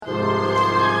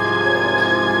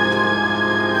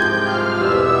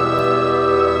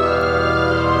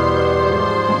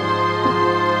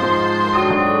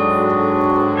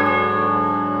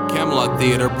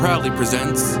Theatre proudly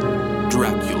presents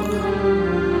Dracula.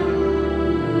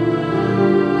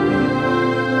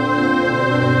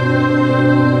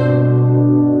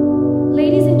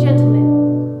 Ladies and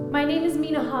gentlemen, my name is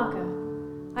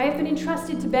Harker. I have been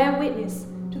entrusted to bear witness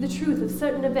to the truth of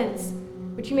certain events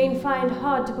which you may find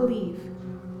hard to believe,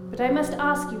 but I must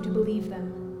ask you to believe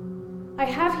them. I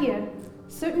have here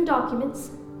certain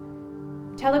documents,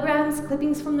 telegrams,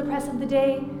 clippings from the press of the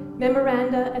day,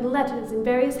 memoranda, and letters in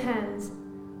various hands.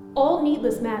 All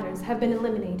needless matters have been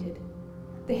eliminated.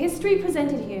 The history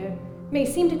presented here may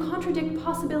seem to contradict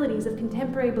possibilities of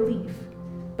contemporary belief,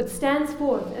 but stands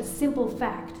forth as simple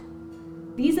fact.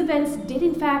 These events did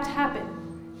in fact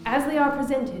happen, as they are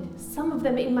presented, some of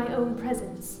them in my own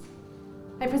presence.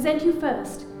 I present you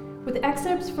first with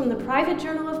excerpts from the private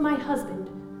journal of my husband,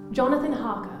 Jonathan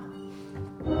Harker.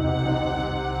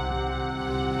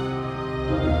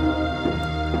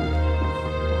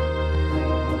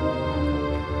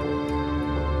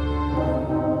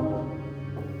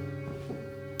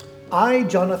 I,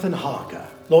 Jonathan Harker,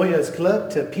 lawyer's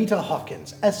clerk to Peter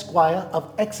Hawkins, Esquire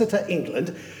of Exeter,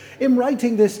 England, am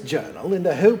writing this journal in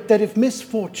the hope that if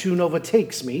misfortune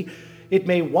overtakes me, it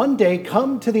may one day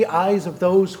come to the eyes of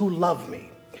those who love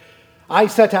me. I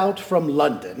set out from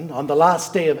London on the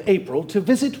last day of April to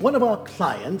visit one of our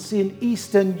clients in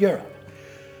Eastern Europe.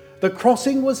 The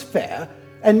crossing was fair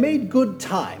and made good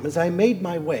time as I made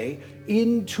my way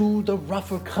into the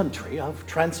rougher country of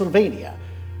Transylvania.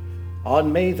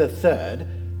 On May the 3rd,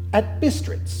 at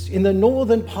Bistritz, in the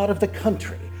northern part of the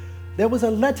country, there was a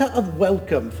letter of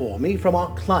welcome for me from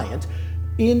our client,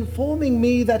 informing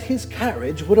me that his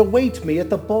carriage would await me at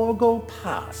the Borgo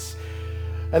Pass,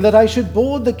 and that I should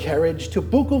board the carriage to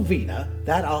Bukovina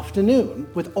that afternoon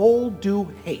with all due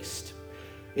haste.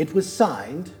 It was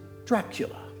signed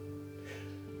Dracula.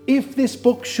 If this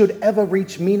book should ever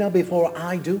reach Mina before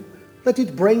I do, let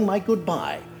it bring my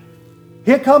goodbye.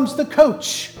 Here comes the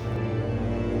coach.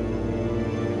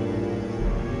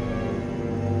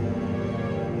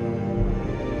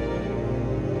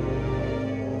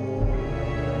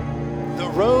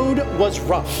 The road was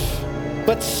rough,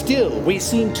 but still we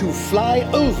seemed to fly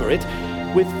over it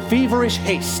with feverish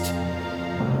haste.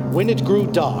 When it grew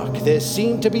dark, there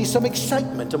seemed to be some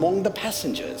excitement among the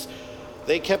passengers.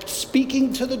 They kept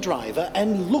speaking to the driver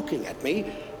and looking at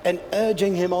me and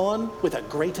urging him on with a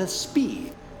greater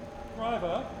speed.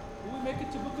 Driver, will we make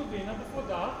it to Bukovina before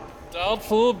dark?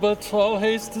 Doubtful, but all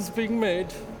haste is being made.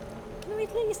 Can we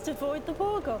at least avoid the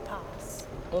Borgo Pass?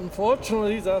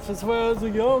 Unfortunately, that is where the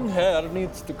young hare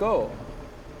needs to go.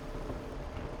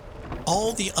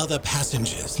 All the other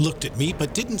passengers looked at me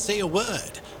but didn't say a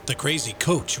word. The crazy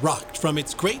coach rocked from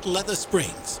its great leather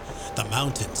springs. The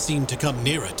mountains seemed to come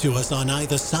nearer to us on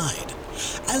either side.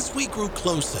 As we grew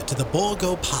closer to the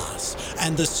Borgo Pass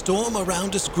and the storm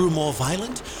around us grew more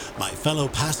violent, my fellow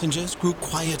passengers grew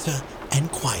quieter and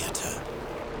quieter.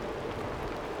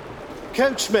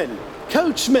 Coachman,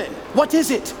 what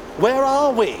is it? Where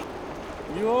are we?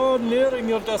 You are nearing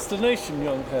your destination,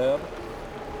 young hare.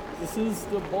 This is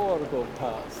the Borgo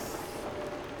Pass.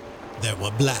 There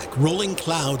were black, rolling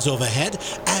clouds overhead,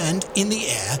 and in the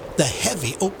air, the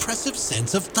heavy, oppressive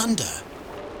sense of thunder.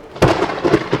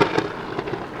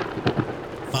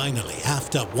 Finally,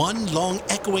 after one long,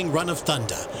 echoing run of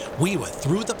thunder, we were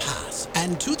through the pass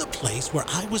and to the place where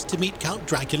I was to meet Count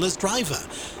Dracula's driver.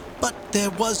 But there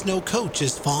was no coach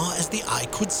as far as the eye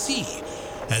could see.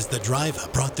 As the driver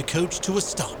brought the coach to a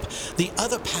stop, the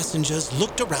other passengers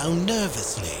looked around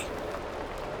nervously.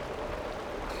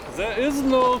 There is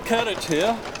no carriage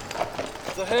here.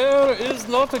 The hare is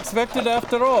not expected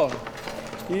after all.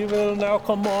 He will now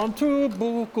come on to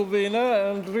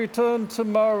Bukovina and return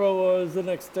tomorrow or the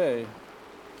next day.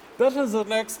 Better the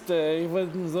next day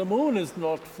when the moon is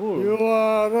not full. You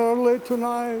are early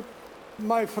tonight,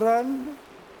 my friend.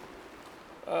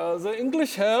 The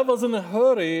English hare was in a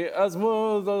hurry, as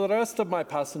were the rest of my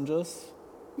passengers.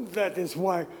 That is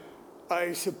why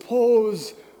I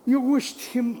suppose you wished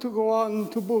him to go on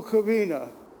to Bukovina.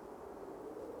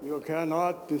 You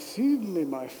cannot deceive me,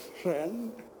 my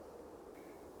friend.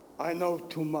 I know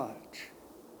too much.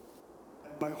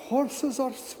 My horses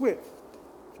are swift.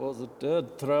 For the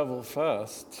dead travel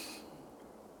fast.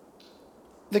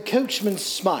 The coachman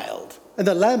smiled, and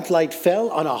the lamplight fell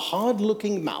on a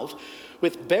hard-looking mouth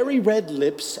with berry-red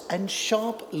lips and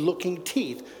sharp-looking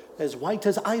teeth as white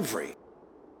as ivory.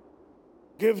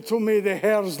 Give to me the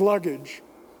hare's luggage.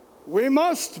 We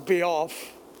must be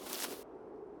off.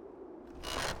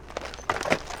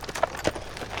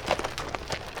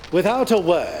 Without a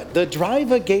word, the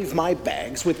driver gave my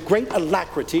bags with great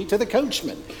alacrity to the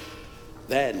coachman.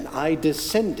 Then I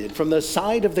descended from the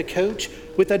side of the coach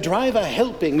with the driver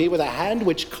helping me with a hand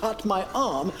which caught my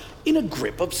arm in a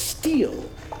grip of steel.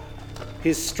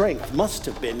 His strength must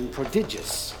have been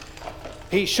prodigious.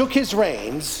 He shook his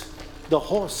reins. The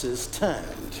horses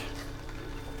turned.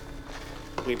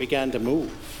 We began to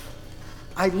move.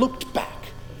 I looked back.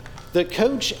 The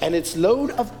coach and its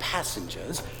load of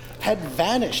passengers had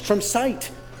vanished from sight.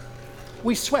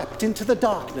 We swept into the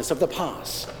darkness of the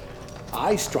pass.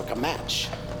 I struck a match.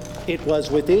 It was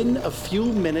within a few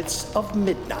minutes of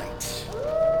midnight.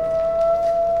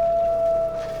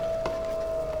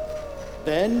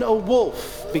 Then a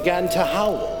wolf began to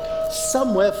howl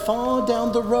somewhere far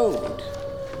down the road.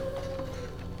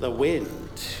 The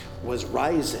wind was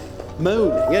rising,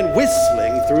 moaning and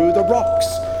whistling through the rocks,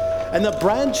 and the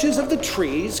branches of the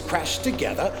trees crashed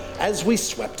together as we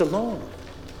swept along.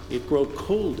 It grew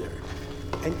colder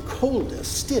and colder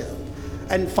still,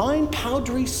 and fine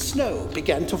powdery snow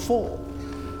began to fall.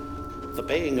 The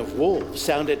baying of wolves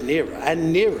sounded nearer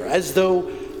and nearer, as though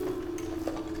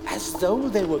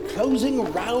they were closing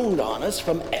around on us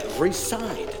from every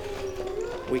side.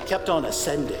 We kept on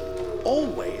ascending,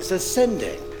 always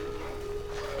ascending,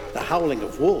 the howling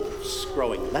of wolves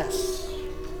growing less.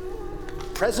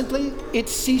 Presently, it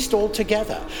ceased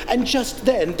altogether, and just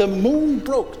then the moon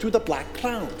broke through the black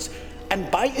clouds, and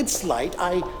by its light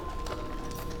I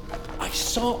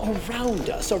saw around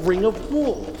us a ring of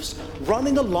wolves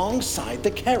running alongside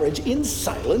the carriage in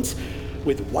silence,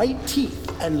 with white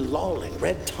teeth and lolling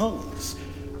red tongues,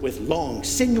 with long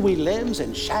sinewy limbs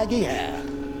and shaggy hair.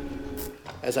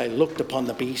 As I looked upon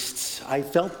the beasts, I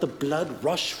felt the blood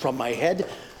rush from my head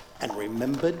and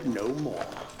remembered no more.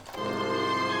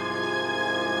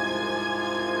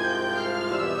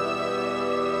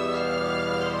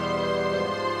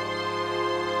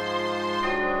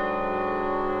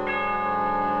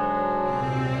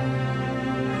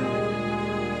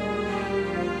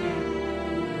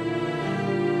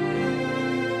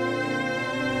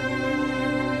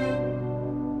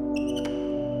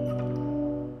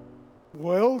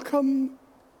 Welcome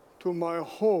to my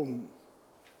home.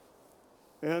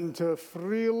 Enter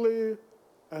freely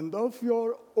and of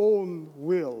your own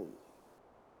will.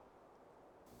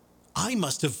 I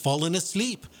must have fallen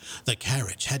asleep. The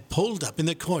carriage had pulled up in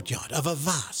the courtyard of a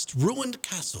vast, ruined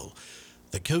castle.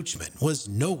 The coachman was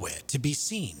nowhere to be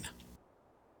seen.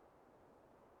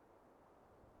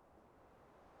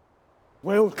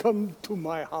 Welcome to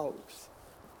my house.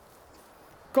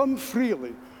 Come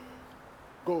freely,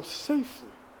 go safely,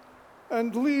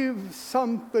 and leave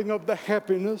something of the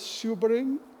happiness you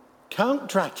bring. Count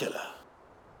Dracula.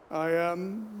 I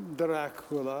am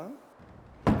Dracula.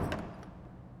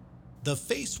 The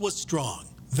face was strong,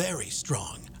 very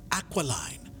strong,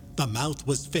 aquiline. The mouth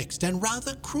was fixed and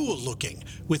rather cruel-looking,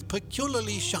 with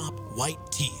peculiarly sharp white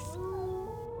teeth.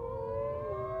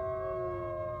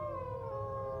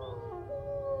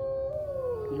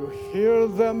 You hear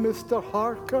them, Mr.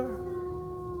 Harker?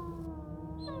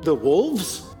 The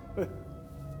wolves?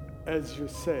 As you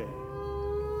say.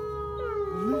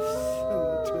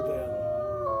 Listen to them.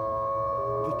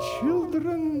 The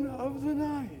children of the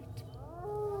night.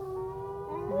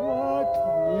 What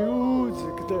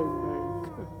music they make.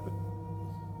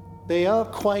 They are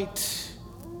quite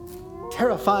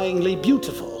terrifyingly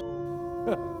beautiful.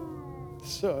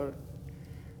 Sir,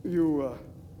 you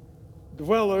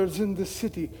dwellers in the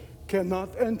city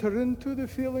cannot enter into the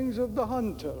feelings of the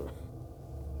hunter.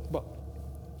 But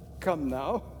come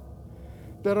now.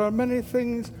 There are many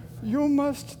things you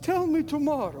must tell me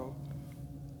tomorrow.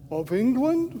 Of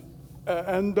England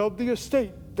and of the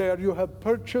estate there you have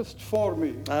purchased for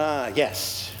me. Ah,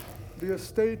 yes. The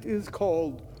estate is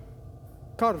called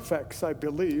Carfax, I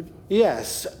believe.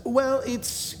 Yes. Well,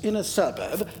 it's in a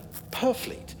suburb,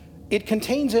 Purfleet. It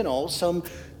contains in all some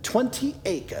 20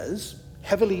 acres,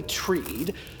 heavily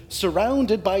treed,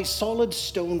 surrounded by solid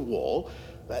stone wall.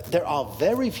 There are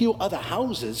very few other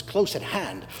houses close at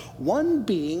hand, one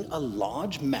being a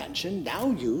large mansion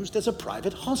now used as a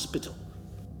private hospital.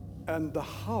 And the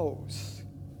house,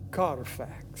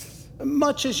 Carfax.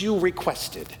 Much as you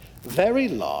requested. Very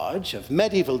large, of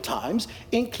medieval times,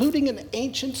 including an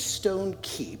ancient stone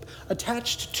keep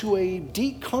attached to a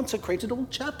deconsecrated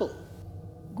old chapel.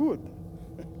 Good.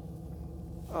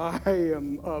 I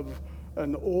am of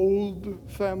an old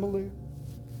family.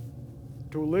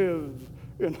 To live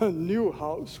in a new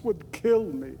house would kill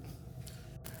me.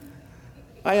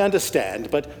 I understand,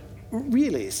 but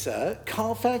really, sir,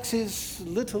 Carfax is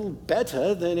little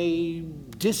better than a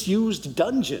disused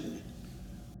dungeon.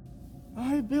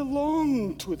 I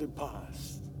belong to the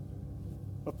past.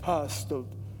 A past of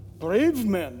brave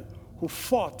men who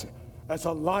fought as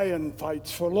a lion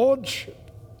fights for lordship.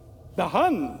 The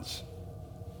Huns,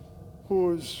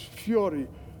 whose fury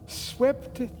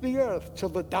swept the earth till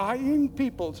the dying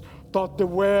peoples thought the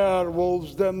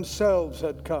werewolves themselves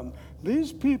had come.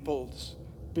 These peoples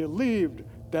believed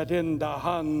that in the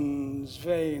Huns'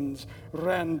 veins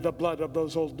ran the blood of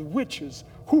those old witches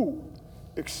who,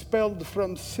 expelled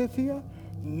from Scythia,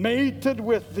 mated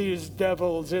with these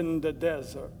devils in the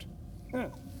desert.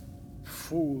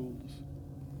 Fools.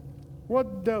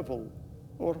 What devil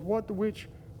or what witch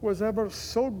was ever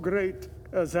so great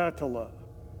as Attila,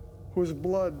 whose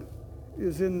blood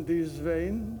is in these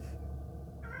veins?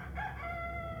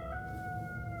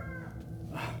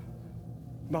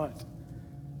 But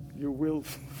you will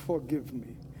forgive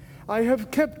me. I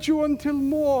have kept you until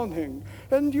morning,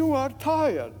 and you are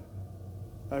tired.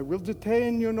 I will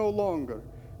detain you no longer.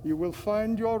 You will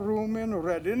find your room in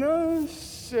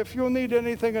readiness. If you need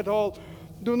anything at all,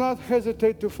 do not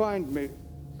hesitate to find me.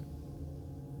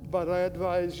 But I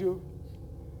advise you,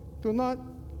 do not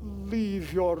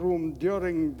leave your room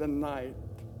during the night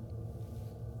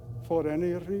for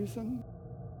any reason.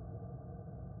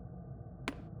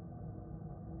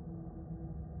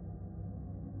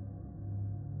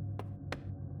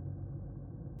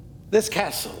 This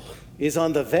castle is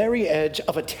on the very edge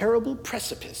of a terrible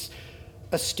precipice.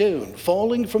 A stone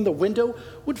falling from the window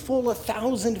would fall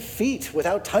 1,000 feet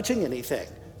without touching anything.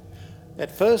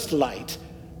 At first light,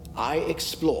 I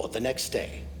explored the next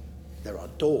day. There are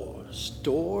doors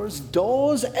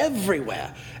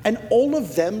everywhere, and all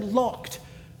of them locked.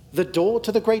 The door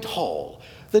to the great hall,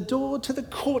 the door to the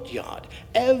courtyard,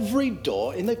 every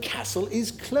door in the castle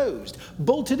is closed,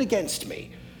 bolted against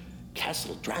me.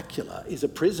 Castle Dracula is a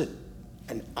prison,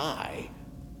 and I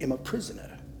am a prisoner.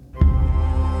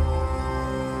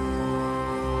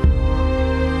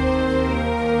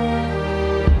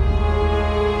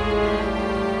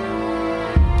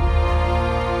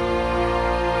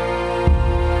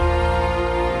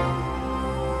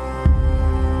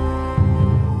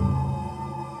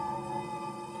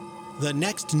 The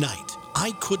next night,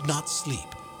 I could not sleep.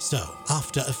 So,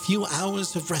 after a few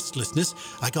hours of restlessness,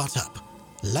 I got up.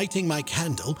 Lighting my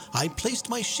candle, I placed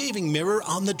my shaving mirror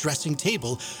on the dressing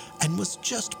table and was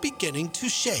just beginning to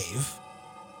shave.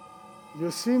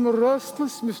 You seem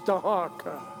restless, Mr.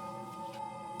 Harker.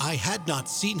 I had not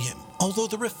seen him, although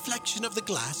the reflection of the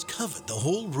glass covered the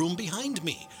whole room behind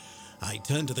me. I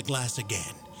turned to the glass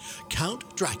again.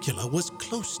 Count Dracula was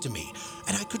close to me,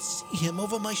 and I could see him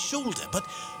over my shoulder, but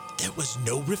there was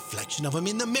no reflection of him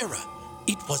in the mirror.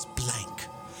 It was blank.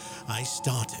 I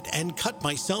started and cut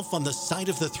myself on the side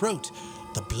of the throat.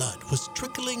 The blood was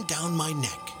trickling down my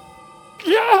neck.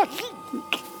 Yes!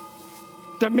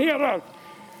 The mirror!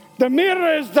 The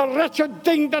mirror is the wretched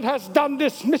thing that has done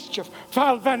this mischief.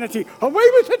 Foul vanity, away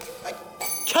with it!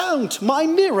 Count, my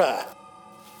mirror!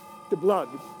 The blood.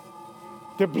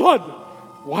 The blood!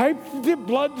 Wipe the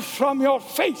blood from your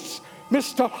face,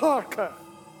 Mr. Harker.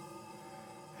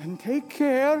 And take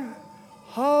care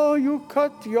how you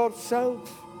cut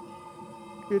yourself.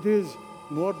 It is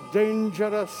more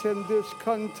dangerous in this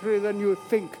country than you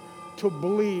think to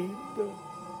bleed.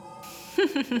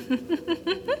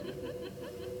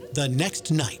 The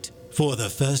next night, for the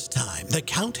first time, the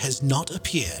Count has not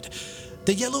appeared.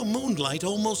 The yellow moonlight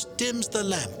almost dims the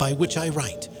lamp by which I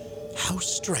write. How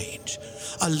strange.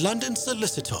 A London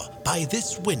solicitor by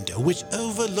this window which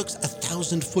overlooks a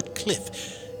 1,000-foot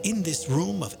cliff, in this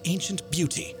room of ancient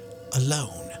beauty,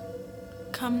 alone.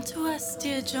 Come to us,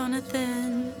 dear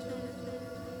Jonathan.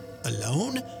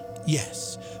 Alone?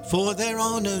 Yes, for there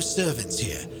are no servants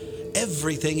here.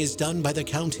 Everything is done by the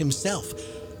Count himself.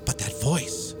 But that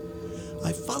voice.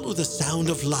 I follow the sound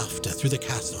of laughter through the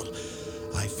castle.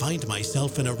 I find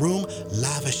myself in a room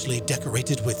lavishly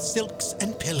decorated with silks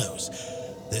and pillows.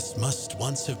 This must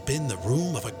once have been the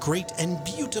room of a great and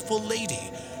beautiful lady.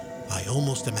 I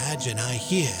almost imagine I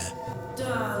hear...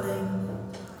 Darling,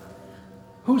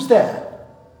 Who's there?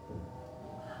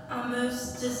 our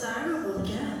most desirable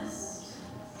guest.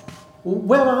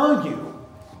 Where are you?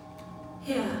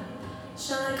 Here,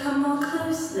 shall I come more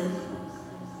closely?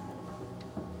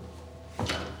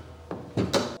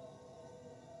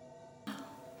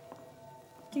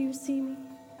 Do you see me?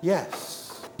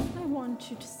 Yes. I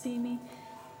want you to see me.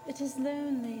 It is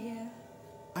lonely here.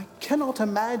 I cannot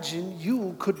imagine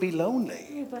you could be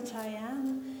lonely. But I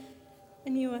am.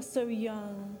 And you are so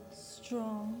young,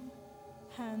 strong,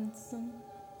 handsome.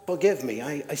 Forgive me,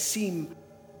 I seem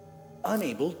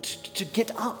unable to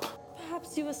get up.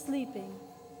 Perhaps you are sleeping,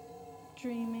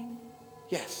 dreaming.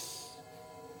 Yes.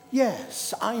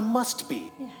 Yes, I must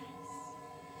be. Yes.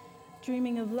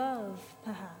 Dreaming of love,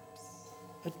 perhaps.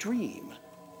 A dream.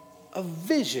 a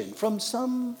vision from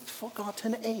some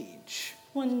forgotten age.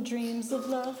 One dreams of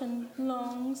love and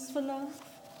longs for love.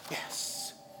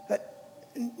 Yes.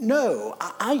 No,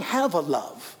 I have a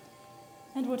love.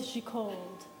 And what is she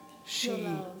called? Your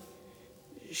love.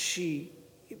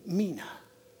 Mina.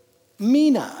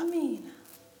 Mina. Mina.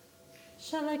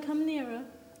 Shall I come nearer?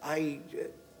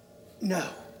 No.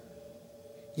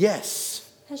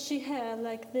 Yes. Has she hair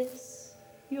like this,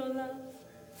 your love?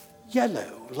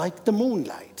 Yellow, like the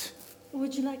moonlight.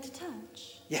 Would you like to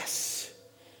touch? Yes.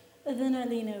 Then I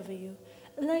lean over you,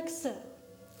 like so.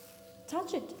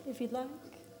 Touch it, if you'd like.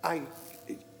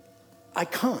 I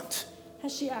can't.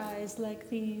 Has she eyes like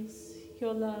these,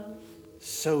 your love?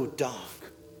 So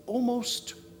dark,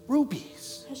 almost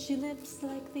rubies. Has she lips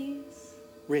like these?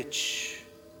 Rich,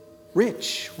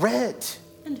 red.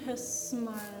 And her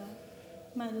smile,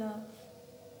 my love?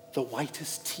 The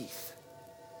whitest teeth,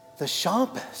 the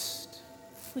sharpest.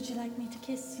 Would you like me to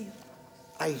kiss you?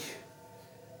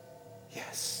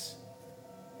 Yes.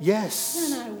 Yes.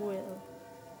 Then I will.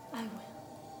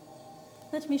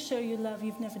 Let me show you love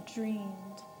you've never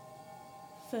dreamed.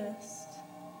 First,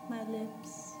 my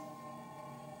lips.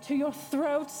 To your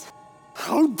throat.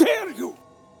 How dare you?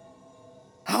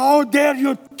 How dare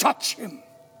you touch him?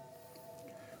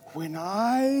 When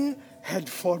I had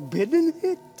forbidden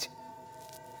it,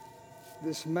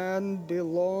 this man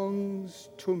belongs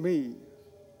to me.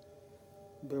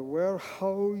 Beware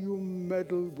how you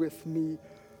meddle with me,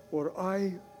 or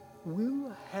I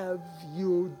will have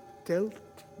you dealt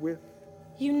with.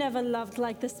 You never loved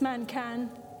like this man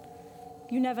can.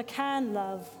 You never can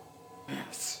love.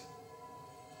 Yes,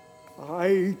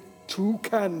 I too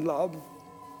can love.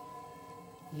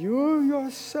 You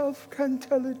yourself can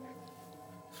tell it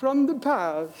from the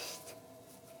past.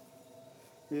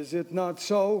 Is it not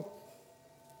so?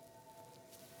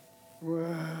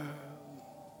 Well,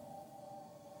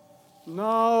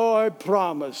 now I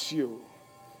promise you,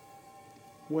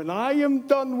 when I am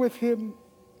done with him,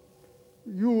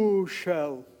 you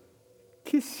shall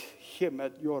kiss him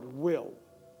at your will.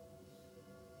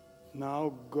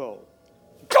 Now go.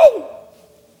 Go!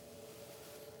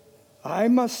 I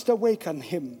must awaken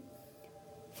him,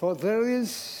 for there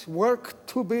is work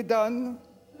to be done.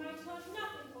 Might want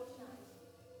nothing for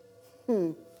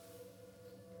tonight.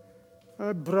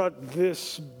 I brought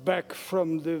this back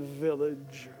from the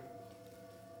village.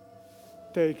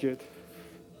 Take it.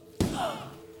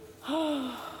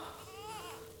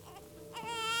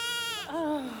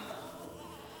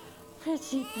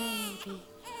 Pretty baby,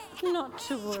 not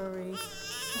to worry.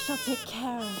 I shall take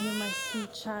care of you, my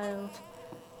sweet child.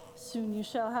 Soon you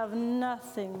shall have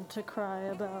nothing to cry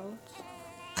about.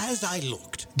 As I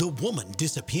looked, the woman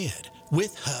disappeared,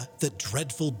 with her the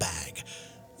dreadful bag.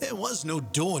 There was no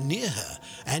door near her,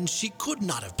 and she could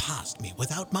not have passed me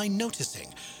without my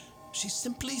noticing. She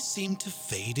simply seemed to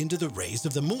fade into the rays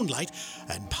of the moonlight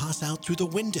and pass out through the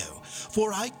window,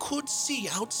 for I could see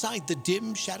outside the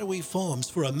dim, shadowy forms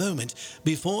for a moment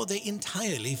before they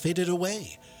entirely faded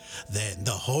away. Then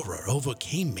the horror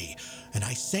overcame me, and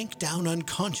I sank down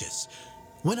unconscious.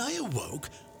 When I awoke,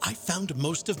 I found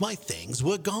most of my things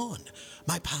were gone.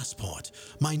 My passport,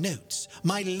 my notes,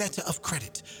 my letter of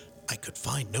credit. I could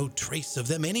find no trace of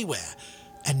them anywhere,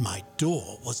 and my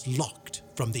door was locked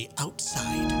from the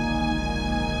outside.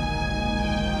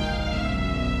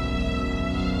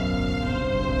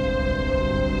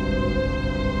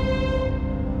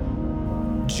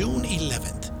 June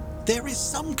 11th. There is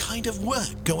some kind of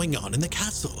work going on in the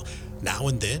castle. Now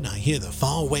and then I hear the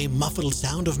faraway muffled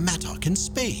sound of mattock and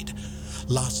spade.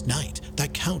 Last night, the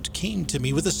Count came to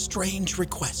me with a strange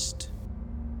request.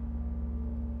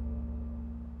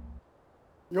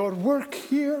 Your work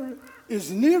here is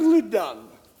nearly done.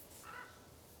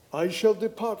 I shall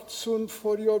depart soon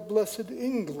for your blessed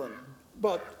England.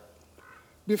 But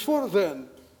before then,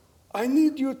 I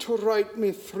need you to write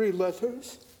me 3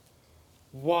 letters.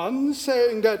 One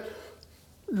saying that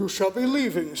you shall be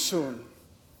leaving soon.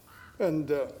 And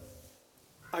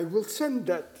I will send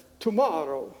that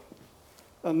tomorrow.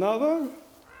 Another,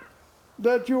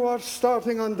 that you are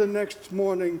starting on the next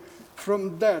morning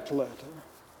from that letter.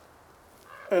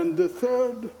 And the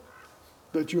third,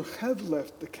 that you have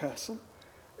left the castle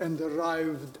and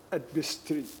arrived at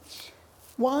Bistritz.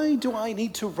 Why do I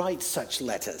need to write such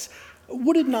letters?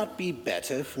 Would it not be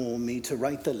better for me to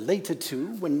write the later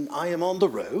 2 when I am on the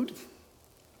road?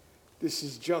 This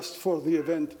is just for the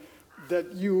event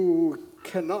that you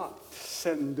cannot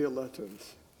send the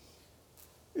letters.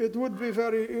 It would be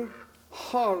very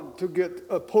hard to get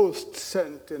a post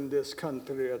sent in this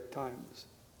country at times.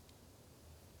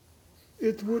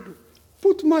 It would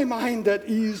put my mind at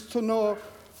ease to know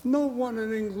No one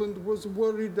in England was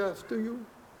worried after you.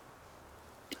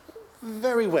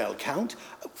 Very well, Count.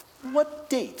 What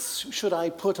dates should I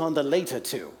put on the later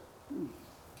two?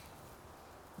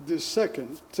 The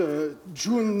second,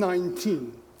 June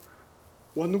 19,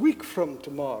 1 week from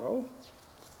tomorrow.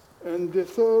 And the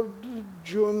third,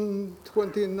 June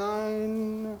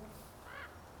 29.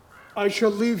 I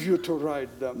shall leave you to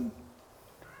write them.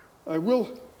 I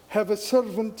will have a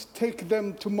servant take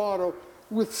them tomorrow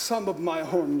with some of my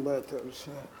own letters.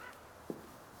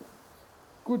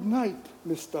 Good night,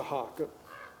 Mr. Harker.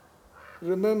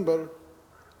 Remember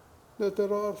that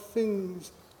there are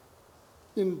things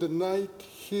in the night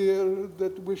here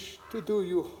that wish to do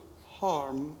you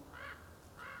harm.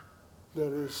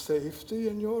 There is safety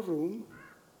in your room.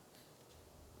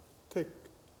 Take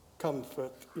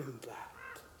comfort in that.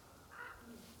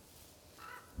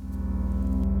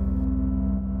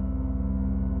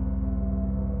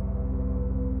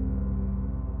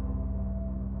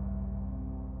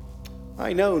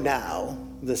 I know now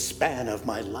the span of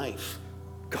my life.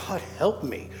 God help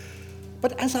me.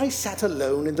 But as I sat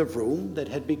alone in the room that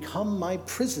had become my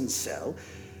prison cell,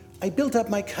 I built up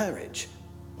my courage.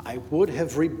 I would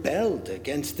have rebelled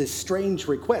against this strange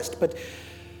request, but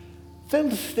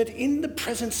felt that in the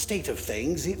present state of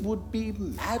things it would be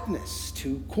madness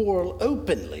to quarrel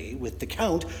openly with the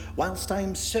Count whilst I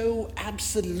am so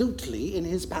absolutely in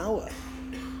his power.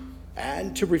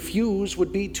 And to refuse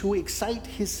would be to excite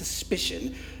his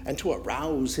suspicion and to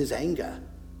arouse his anger.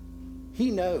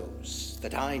 He knows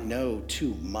that I know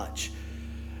too much,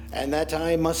 and that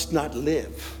I must not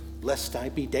live, lest I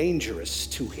be dangerous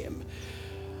to him.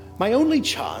 My only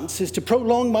chance is to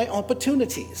prolong my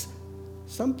opportunities.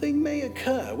 Something may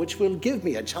occur which will give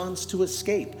me a chance to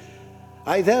escape.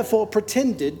 I therefore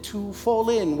pretended to fall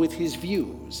in with his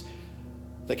views.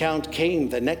 The Count came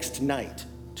the next night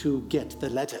to get the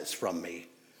letters from me.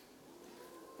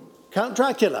 Count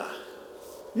Dracula.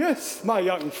 Yes, my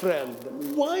young friend.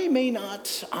 Why may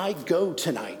not I go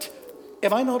tonight?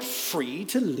 Am I not free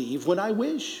to leave when I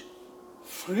wish?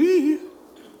 Free?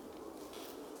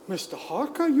 Mr.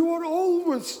 Harker, you are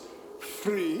always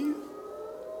free.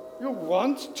 You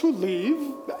want to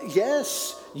leave?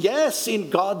 Yes, in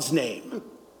God's name.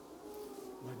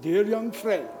 My dear young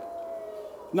friend,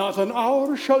 not an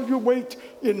hour shall you wait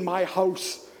in my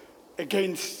house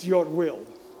against your will.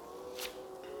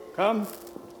 Come,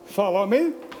 follow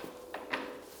me.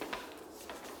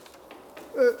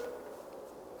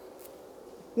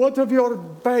 What of your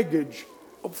baggage,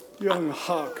 young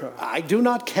Harker? I do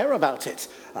not care about it.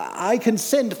 I can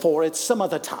send for it some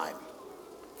other time.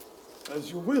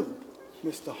 As you will,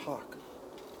 Mr. Harker.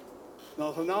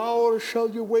 Not an hour shall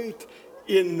you wait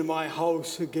in my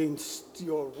house against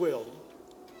your will.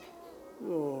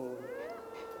 Oh,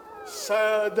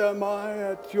 sad am I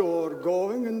at your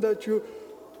going, and that you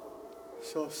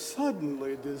so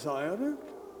suddenly desire it.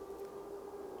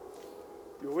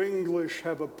 You English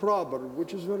have a proverb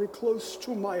which is very close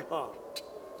to my heart.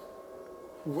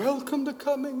 Welcome the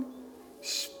coming,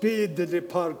 speed the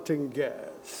departing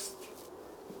guest.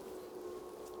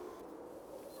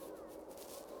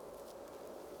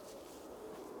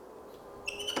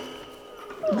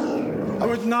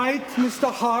 Good night,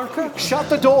 Mr. Harker. Shut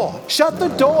the door! Shut the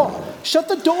door! Shut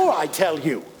the door, I tell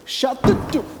you! Shut the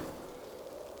door!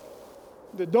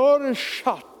 The door is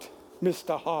shut,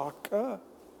 Mr. Harker.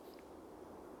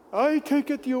 I take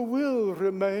it you will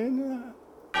remain.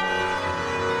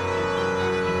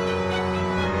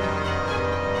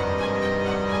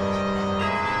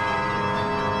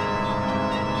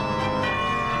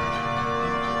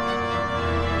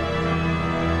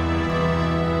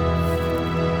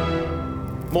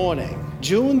 Morning,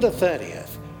 June the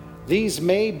 30th. These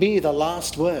may be the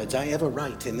last words I ever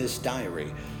write in this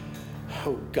diary.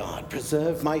 Oh God,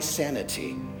 preserve my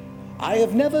sanity. I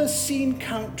have never seen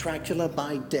Count Dracula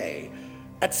by day.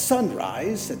 At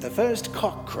sunrise, at the first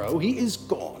cockcrow, he is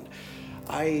gone.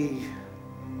 I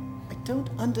don't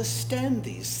understand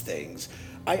these things.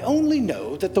 I only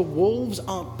know that the wolves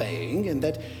are baying and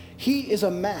that he is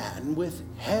a man with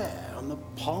hair on the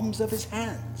palms of his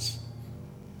hands.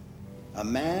 A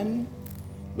man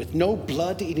with no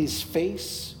blood in his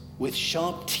face, with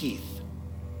sharp teeth.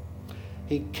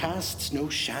 He casts no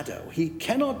shadow. He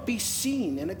cannot be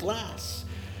seen in a glass.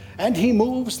 And he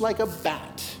moves like a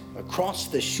bat across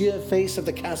the sheer face of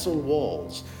the castle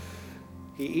walls.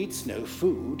 He eats no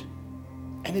food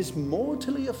and is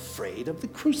mortally afraid of the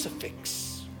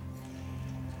crucifix.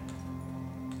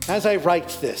 As I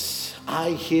write this,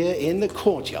 I hear in the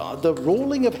courtyard the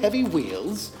rolling of heavy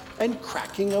wheels and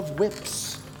cracking of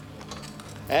whips.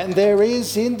 And there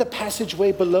is in the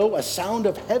passageway below a sound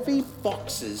of heavy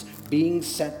boxes being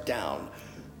set down.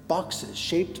 Boxes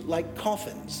shaped like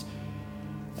coffins.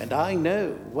 And I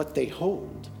know what they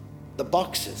hold. The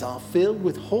boxes are filled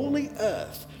with holy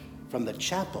earth from the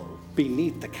chapel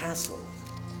beneath the castle.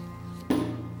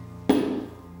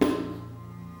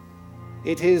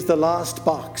 It is the last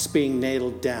box being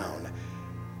nailed down.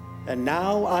 And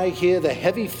now I hear the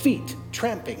heavy feet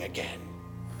tramping again.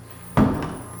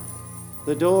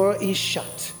 The door is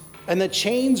shut, and the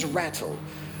chains rattle.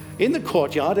 In the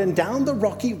courtyard and down the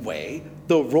rocky way,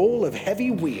 the roll of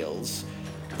heavy wheels,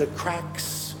 the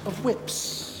cracks of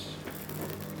whips.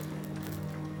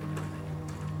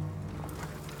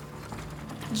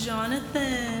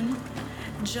 Jonathan,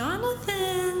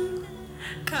 Jonathan,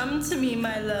 come to me,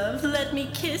 my love. Let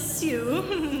me kiss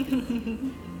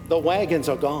you. The wagons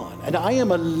are gone, and I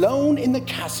am alone in the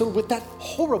castle with that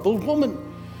horrible woman.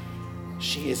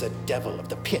 She is a devil of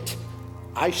the pit.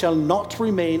 I shall not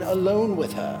remain alone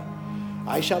with her.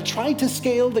 I shall try to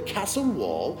scale the castle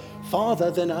wall farther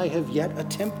than I have yet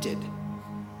attempted.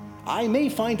 I may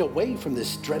find a way from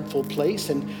this dreadful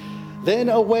place, and then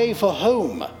a way for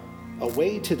home, a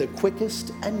way to the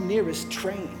quickest and nearest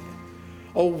train,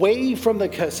 away from the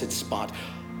cursed spot,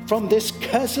 from this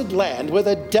cursed land where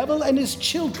the devil and his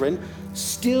children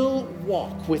still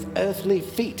walk with earthly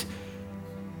feet.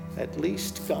 At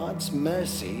least God's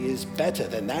mercy is better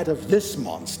than that of this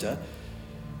monster.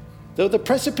 Though the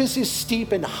precipice is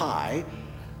steep and high,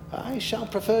 I shall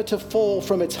prefer to fall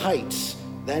from its heights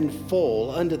than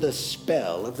fall under the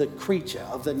spell of the creature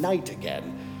of the night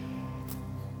again.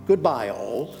 Goodbye,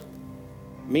 all.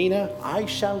 Mina, I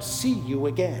shall see you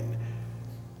again,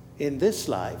 in this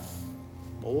life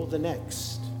or the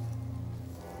next.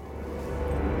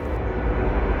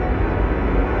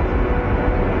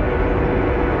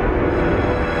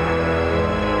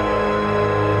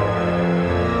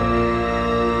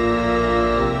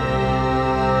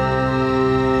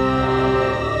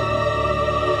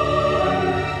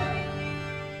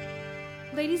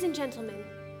 Ladies and gentlemen,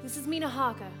 this is Mina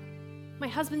Harker. My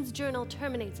husband's journal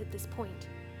terminates at this point.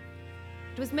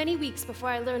 It was many weeks before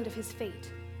I learned of his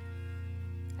fate.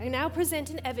 I now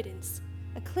present in evidence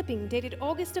a clipping dated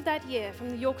August of that year from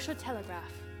the Yorkshire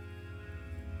Telegraph.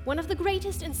 One of the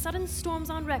greatest and sudden storms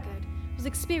on record was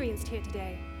experienced here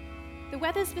today. The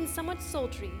weather's been somewhat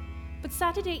sultry, but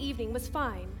Saturday evening was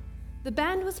fine. The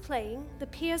band was playing, the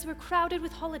piers were crowded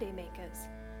with holidaymakers.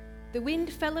 The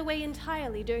wind fell away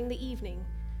entirely during the evening,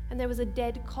 and there was a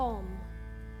dead calm.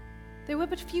 There were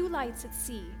but few lights at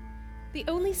sea. The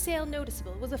only sail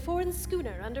noticeable was a foreign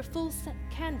schooner under full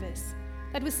canvas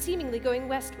that was seemingly going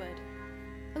westward.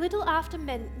 A little after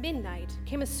midnight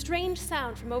came a strange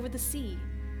sound from over the sea,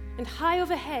 and high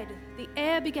overhead the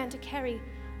air began to carry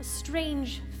a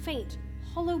strange, faint,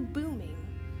 hollow booming.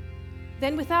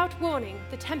 Then without warning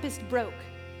the tempest broke,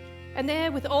 and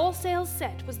there with all sails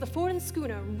set was the foreign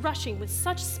schooner rushing with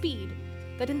such speed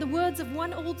that in the words of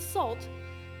one old salt,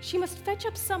 she must fetch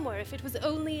up somewhere if it was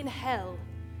only in hell.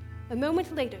 A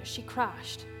moment later she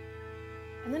crashed,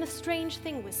 and then a strange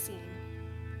thing was seen.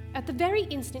 At the very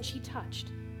instant she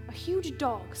touched, a huge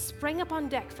dog sprang up on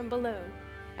deck from below,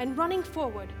 and running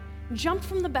forward, jumped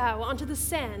from the bow onto the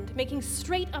sand, making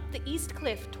straight up the east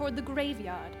cliff toward the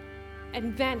graveyard,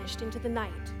 and vanished into the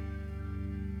night.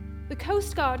 The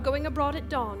Coast Guard, going abroad at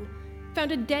dawn,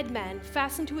 found a dead man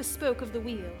fastened to a spoke of the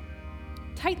wheel.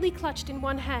 Tightly clutched in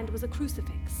one hand was a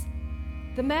crucifix.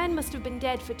 The man must have been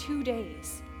dead for 2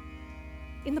 days.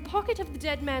 In the pocket of the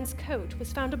dead man's coat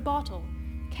was found a bottle,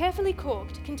 carefully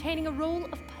corked, containing a roll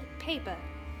of paper.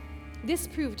 This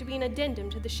proved to be an addendum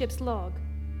to the ship's log.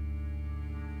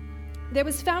 There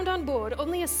was found on board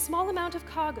only a small amount of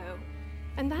cargo,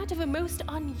 and that of a most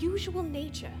unusual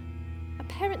nature.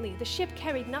 Apparently, the ship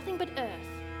carried nothing but earth,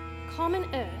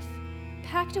 common earth,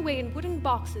 packed away in wooden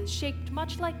boxes shaped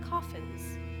much like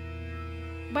coffins.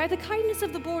 By the kindness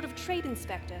of the Board of Trade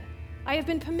Inspector, I have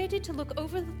been permitted to look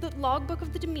over the logbook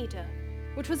of the Demeter,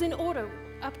 which was in order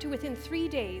up to within 3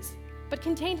 days, but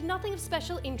contained nothing of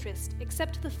special interest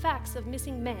except the facts of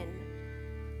missing men.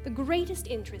 The greatest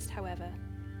interest, however,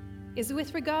 is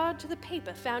with regard to the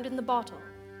paper found in the bottle,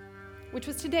 which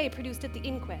was today produced at the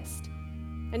inquest,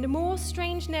 and a more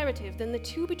strange narrative than the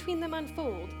two between them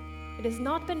unfold, it has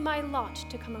not been my lot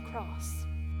to come across.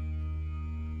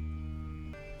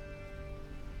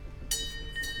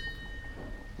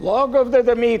 Log of the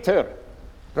Demeter,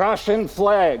 Russian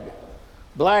flag,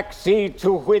 Black Sea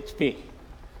to Whitby,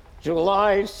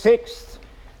 July 6th,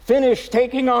 finished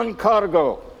taking on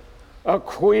cargo, a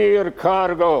queer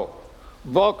cargo,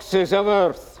 boxes of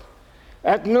earth.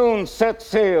 At noon set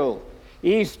sail,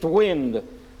 east wind,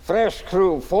 fresh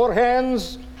crew, 4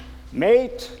 hands,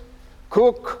 mate,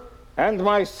 cook, and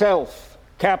myself,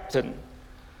 captain.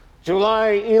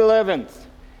 July 11th,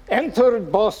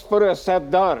 entered Bosporus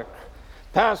at dark,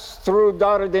 passed through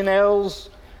Dardanelles,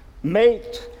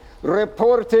 mate,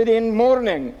 reported in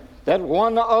morning that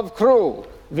one of crew,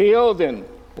 Viodin,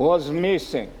 was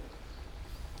missing.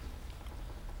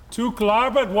 Took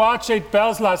larboard watch 8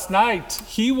 bells last night.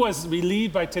 He was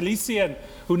relieved by Talisian,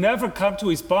 who never come to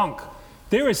his bunk.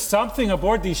 There is something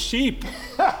aboard these sheep.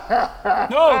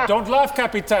 No, don't laugh,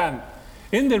 Capitan.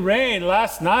 In the rain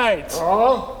last night,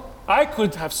 I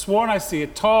could have sworn I see a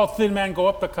tall, thin man go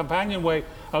up the companionway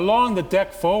along the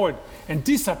deck forward and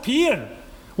disappear.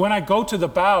 When I go to the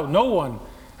bow, no one,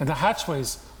 and the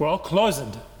hatchways were all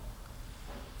closed.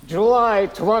 July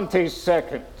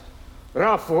 22nd.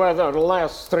 Rough weather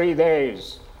last 3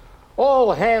 days.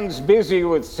 All hands busy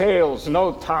with sails,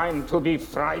 no time to be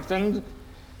frightened.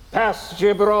 Past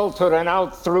Gibraltar and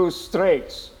out through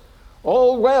straits.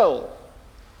 All well.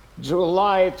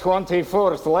 July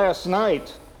 24th, last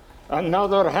night,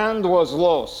 another hand was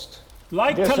lost.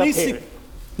 Like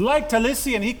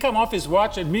Talisian, he come off his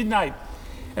watch at midnight,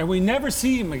 and we never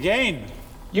see him again.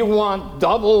 You want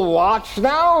double watch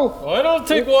now? I don't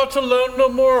take watch alone no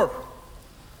more.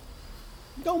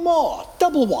 No more.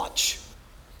 Double watch.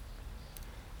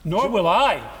 Nor will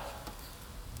I.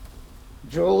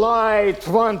 July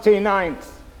 29th,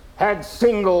 had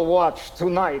single watch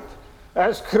tonight,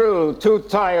 as crew too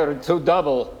tired to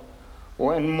double.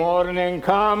 When morning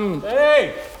come...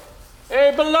 Hey,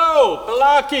 below,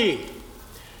 Balaki!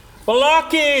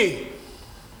 Balaki!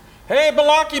 Hey,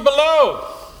 Balaki, below!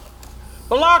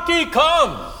 Balaki,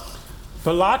 come!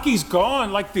 Balaki's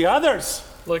gone like the others.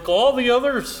 Like all the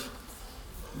others.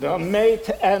 The mate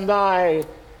and I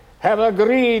have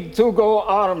agreed to go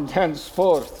armed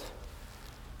henceforth.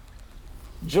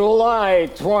 July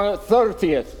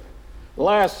 30th,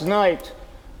 last night,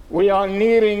 we are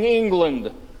nearing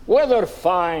England. Weather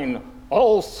fine,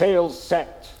 all sails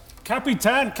set.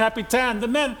 Capitan, the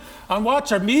men on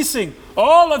watch are missing.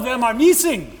 All of them are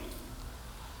missing.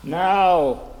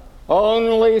 Now,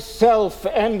 only self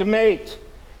and mate,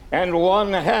 and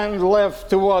 1 hand left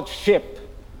to watch ship.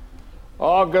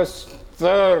 August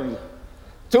 3rd,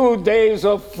 2 days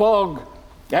of fog,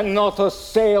 and not a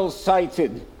sail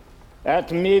sighted.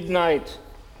 At midnight,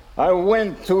 I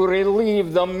went to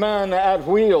relieve the man at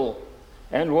wheel,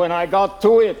 and when I got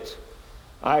to it,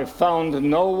 I found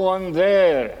no one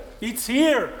there. It's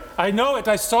here. I know it.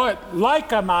 I saw it.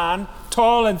 Like a man,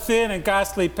 tall and thin and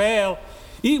ghastly pale.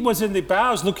 He was in the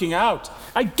bows looking out.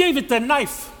 I gave it the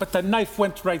knife, but the knife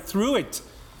went right through it.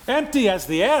 Empty as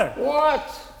the air.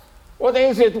 What? What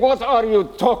is it? What are you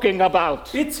talking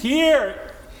about? It's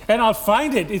here, and I'll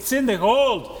find it. It's in the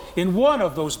hold, in one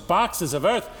of those boxes of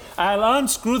earth. I'll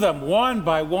unscrew them one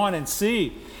by one and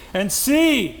see. And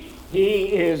see!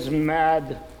 He is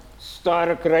mad,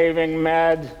 stark raving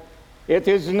mad. It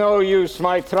is no use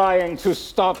my trying to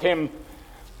stop him.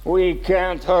 We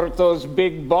can't hurt those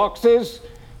big boxes.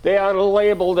 They are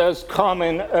labeled as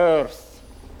common earth.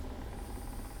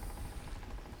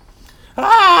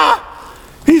 Ah!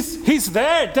 He's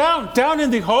there, down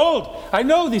in the hold. I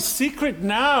know the secret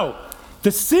now.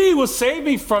 The sea will save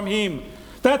me from him.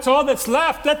 That's all that's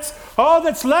left. That's all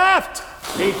that's left.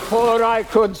 Before I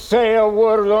could say a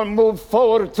word or move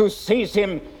forward to seize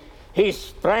him, he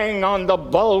sprang on the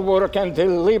bulwark and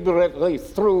deliberately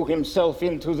threw himself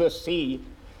into the sea.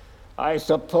 I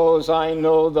suppose I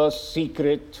know the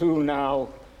secret too now.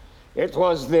 It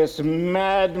was this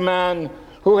madman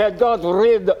who had got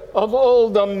rid of all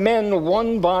the men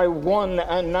one by one,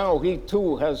 and now he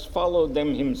too has followed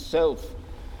them himself.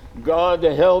 God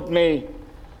help me.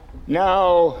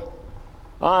 Now,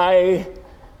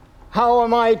 how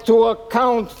am I to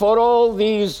account for all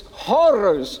these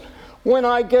horrors when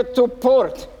I get to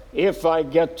port? If I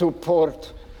get to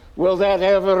port, will that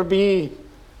ever be?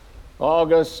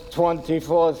 August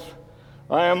 24th,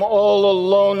 I am all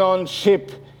alone on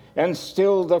ship, and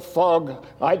still the fog.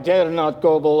 I dare not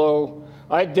go below.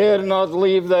 I dare not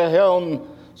leave the helm,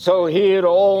 so here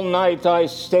all night I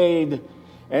stayed,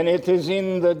 and it is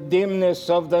in the dimness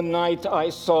of the night I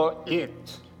saw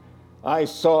it. I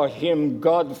saw him,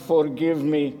 God forgive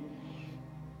me.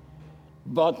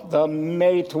 But the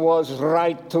mate was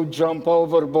right to jump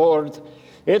overboard.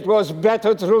 It was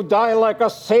better to die like a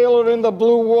sailor in the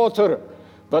blue water.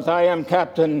 But I am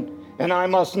captain, and I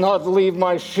must not leave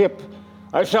my ship.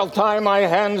 I shall tie my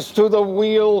hands to the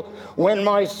wheel when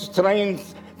my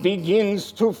strength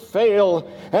begins to fail,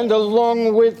 and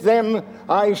along with them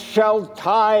I shall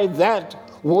tie that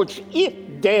which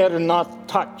it dare not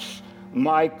touch,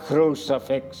 my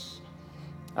crucifix.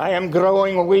 I am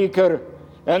growing weaker,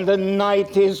 and the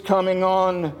night is coming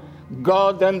on.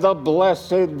 God and the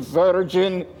Blessed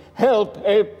Virgin, help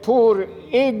a poor,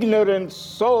 ignorant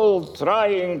soul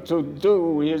trying to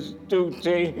do his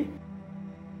duty.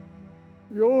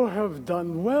 You have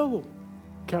done well,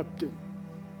 Captain.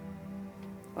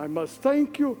 I must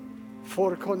thank you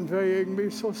for conveying me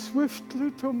so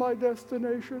swiftly to my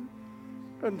destination,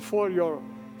 and for your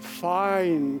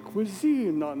fine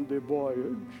cuisine on the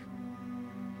voyage.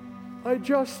 I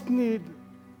just need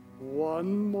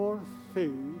one more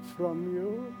thing from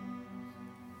you.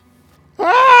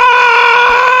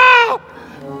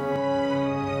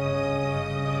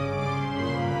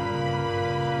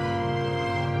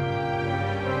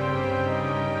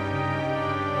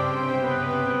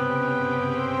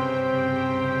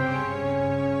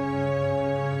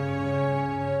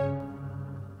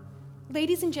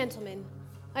 Ladies and gentlemen,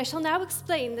 I shall now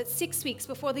explain that 6 weeks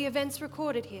before the events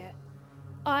recorded here,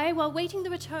 I, while waiting the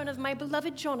return of my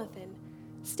beloved Jonathan,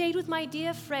 stayed with my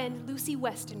dear friend Lucy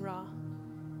Westenra.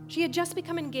 She had just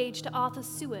become engaged to Arthur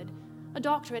Seward, a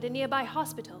doctor at a nearby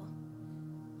hospital.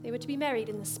 They were to be married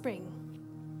in the spring.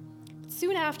 But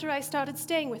soon after I started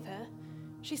staying with her,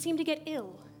 she seemed to get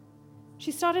ill.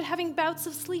 She started having bouts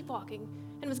of sleepwalking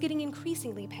and was getting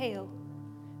increasingly pale.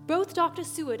 Both Dr.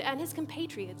 Seward and his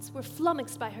compatriots were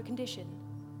flummoxed by her condition.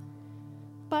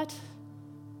 But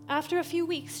after a few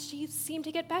weeks, she seemed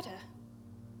to get better.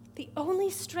 The only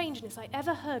strangeness I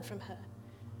ever heard from her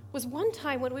was one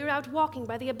time when we were out walking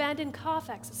by the abandoned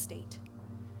Carfax estate.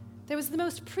 There was the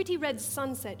most pretty red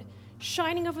sunset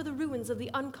shining over the ruins of the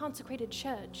unconsecrated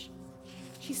church.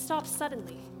 She stopped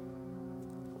suddenly.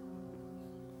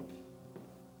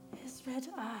 His red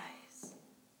eyes,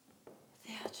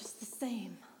 they are just the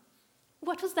same.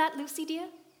 What was that, Lucy, dear?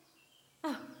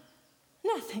 Oh,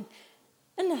 nothing.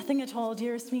 Nothing at all,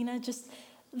 dearest Mina. Just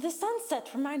the sunset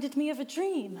reminded me of a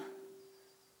dream.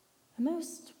 A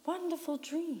most wonderful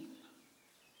dream.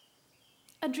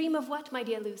 A dream of what, my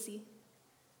dear Lucy?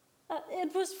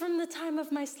 It was from the time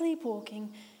of my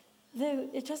sleepwalking, though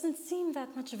it doesn't seem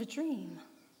that much of a dream.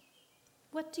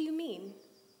 What do you mean?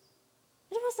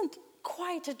 It wasn't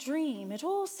quite a dream. It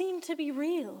all seemed to be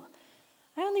real.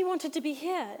 I only wanted to be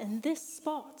here in this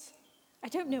spot. I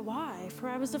don't know why, for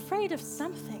I was afraid of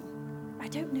something. I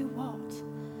don't know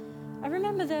what. I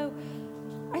remember, though,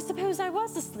 I suppose I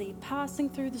was asleep, passing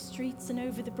through the streets and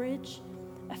over the bridge.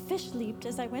 A fish leaped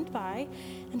as I went by,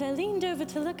 and I leaned over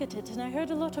to look at it, and I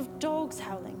heard a lot of dogs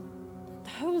howling.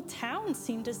 The whole town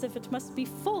seemed as if it must be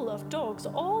full of dogs,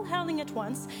 all howling at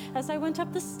once as I went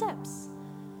up the steps.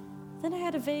 Then I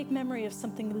had a vague memory of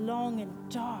something long and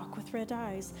dark with red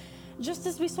eyes, just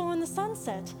as we saw in the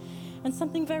sunset, and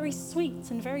something very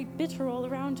sweet and very bitter all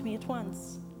around me at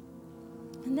once.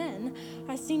 And then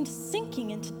I seemed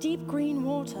sinking into deep green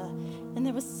water, and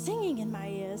there was singing in my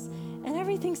ears, and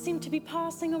everything seemed to be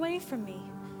passing away from me.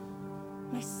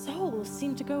 My soul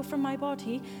seemed to go from my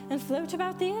body and float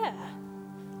about the air.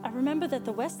 I remember that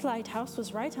the West Lighthouse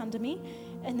was right under me,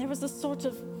 and there was a sort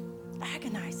of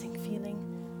agonizing feeling.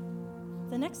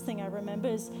 The next thing I remember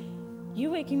is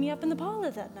you waking me up in the parlor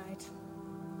that night.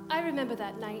 I remember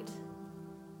that night.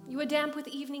 You were damp with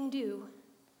evening dew,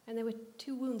 and there were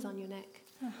 2 wounds on your neck.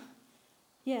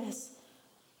 Yes.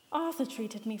 Arthur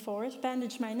treated me for it,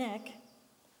 bandaged my neck.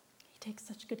 He takes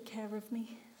such good care of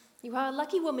me. You are a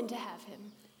lucky woman to have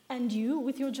him. And you,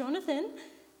 with your Jonathan,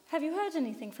 have you heard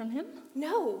anything from him?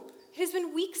 No. It has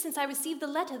been weeks since I received the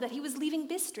letter that he was leaving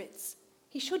Bistritz.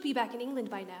 He should be back in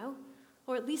England by now,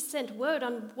 or at least sent word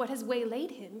on what has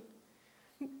waylaid him.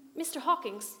 Mr.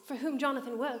 Hawkins, for whom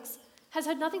Jonathan works, has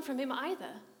heard nothing from him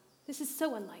either. This is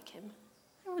so unlike him.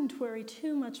 I wouldn't worry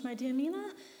too much, my dear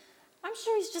Mina. I'm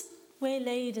sure he's just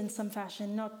waylaid in some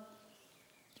fashion, not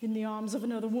in the arms of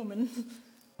another woman.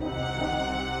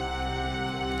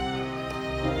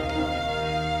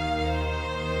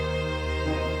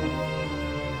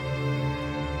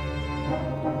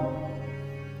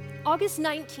 August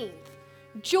 19th.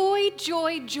 Joy,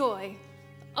 joy, joy.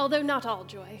 Although not all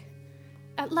joy.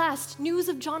 At last, news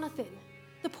of Jonathan.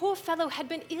 The poor fellow had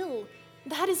been ill.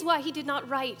 That is why he did not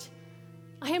write.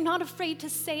 I am not afraid to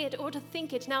say it or to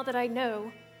think it now that I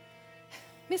know.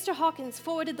 Mr. Hawkins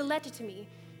forwarded the letter to me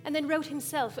and then wrote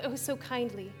himself, oh so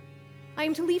kindly. I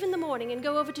am to leave in the morning and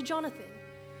go over to Jonathan,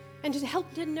 and to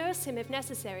help to nurse him if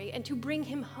necessary and to bring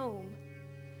him home.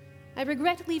 I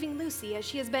regret leaving Lucy as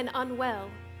she has been unwell,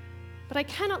 but I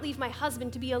cannot leave my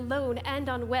husband to be alone and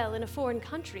unwell in a foreign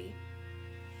country.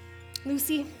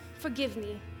 Lucy, forgive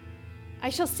me.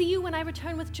 I shall see you when I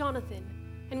return with Jonathan,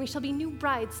 and we shall be new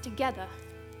brides together.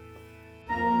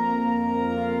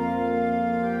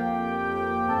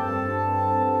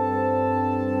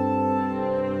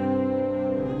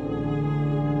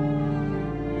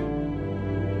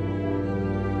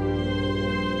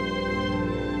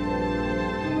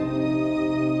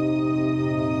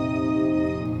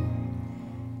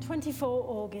 24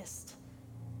 August.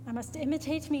 I must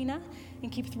imitate Mina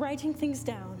and keep writing things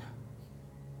down.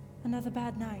 Another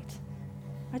bad night.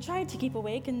 I tried to keep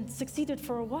awake and succeeded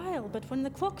for a while, but when the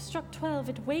clock struck 12,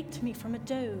 it waked me from a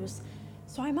doze,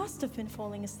 so I must have been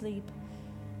falling asleep.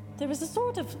 There was a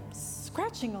sort of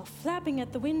scratching or flapping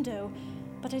at the window,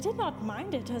 but I did not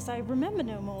mind it, as I remember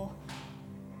no more.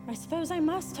 I suppose I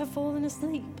must have fallen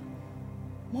asleep.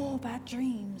 More bad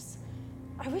dreams.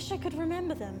 I wish I could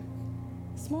remember them.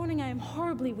 This morning I am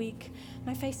horribly weak.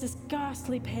 My face is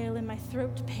ghastly pale and my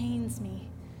throat pains me.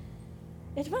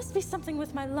 It must be something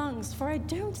with my lungs, for I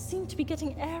don't seem to be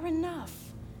getting air enough.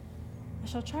 I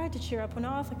shall try to cheer up when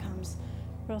Arthur comes,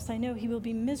 or else I know he will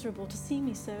be miserable to see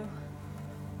me so.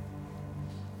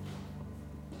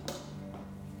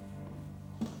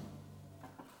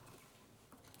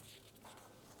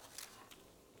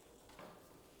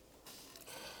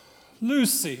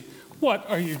 Lucy, what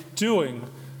are you doing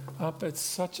up at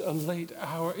such a late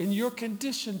hour? In your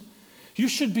condition, you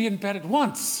should be in bed at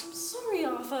once. I'm sorry,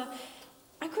 Arthur.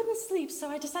 I couldn't sleep, so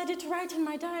I decided to write in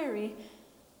my diary.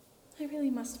 I really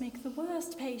must make the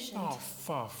worst patient. Oh,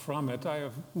 far from it. I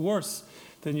have worse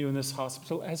than you in this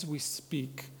hospital as we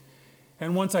speak,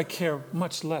 and ones I care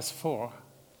much less for.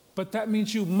 But that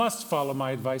means you must follow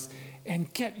my advice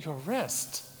and get your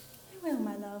rest. I will,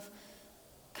 my love.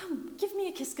 Come, give me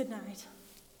a kiss goodnight.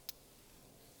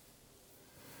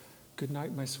 Good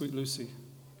night, my sweet Lucy.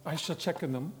 I shall check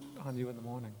on you in the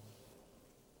morning.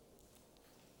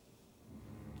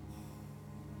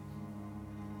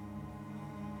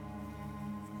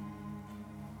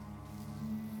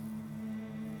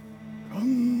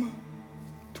 Come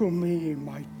to me,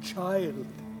 my child,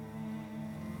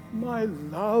 my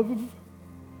love.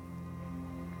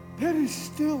 There is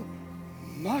still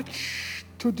much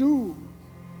to do,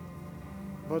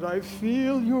 but I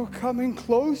feel you're coming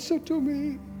closer to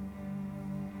me.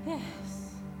 Yes,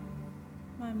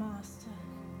 my master.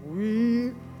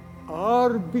 We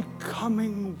are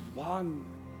becoming one.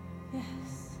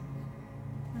 Yes,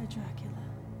 my Dracula.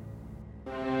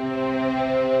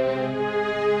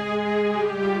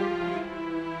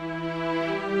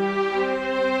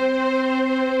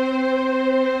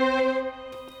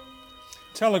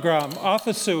 Telegram,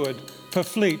 Arthur Seward, per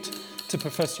fleet, to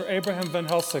Professor Abraham Van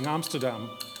Helsing, Amsterdam.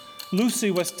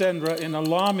 Lucy Westenra in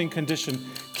alarming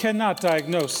condition, cannot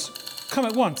diagnose. Come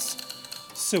at once.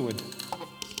 Seward.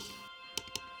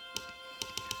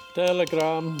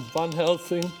 Telegram, Van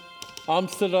Helsing,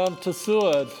 Amsterdam to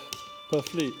Seward, per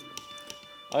fleet.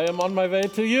 I am on my way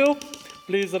to you.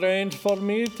 Please arrange for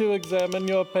me to examine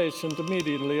your patient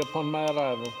immediately upon my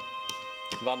arrival.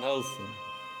 Van Helsing.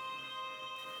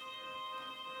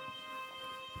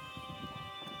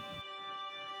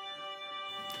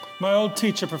 My old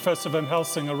teacher, Professor Van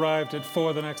Helsing, arrived at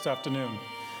 4 the next afternoon.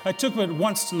 I took him at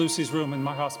once to Lucy's room in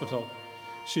my hospital.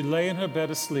 She lay in her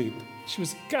bed asleep. She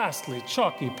was ghastly,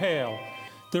 chalky, pale.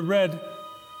 The red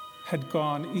had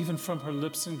gone even from her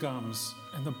lips and gums,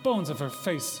 and the bones of her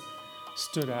face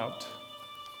stood out.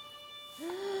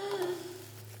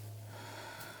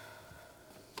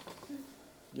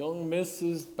 Young miss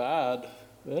is bad,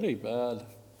 very bad.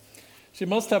 She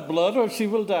must have blood or she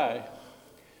will die.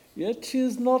 Yet she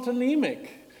is not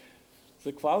anemic.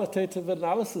 The qualitative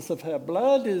analysis of her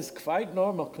blood is quite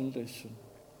normal condition.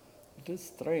 It is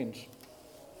strange.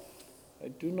 I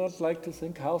do not like to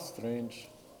think how strange.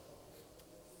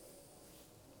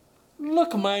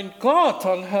 Look, mein Gott,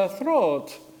 on her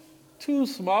throat. 2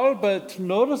 small but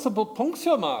noticeable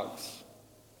puncture marks.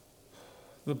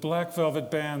 The black velvet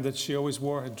band that she always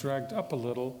wore had dragged up a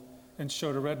little and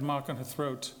showed a red mark on her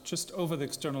throat, just over the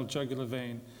external jugular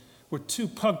vein, were 2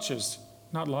 punctures,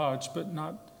 not large, but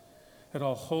not at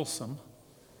all wholesome.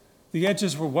 The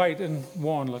edges were white and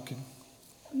worn-looking.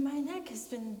 My neck has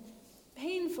been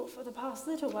painful for the past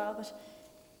little while, but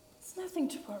it's nothing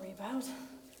to worry about.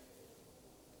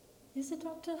 Is it,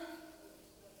 Doctor?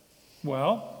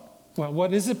 Well,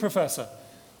 what is it, Professor?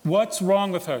 What's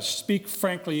wrong with her? Speak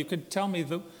frankly. You could tell me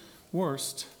the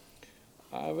worst.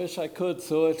 I wish I could,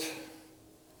 Seward,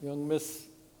 young miss.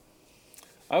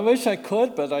 I wish I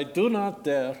could, but I do not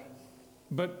dare.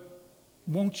 But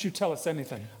won't you tell us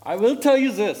anything? I will tell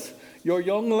you this. Your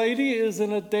young lady is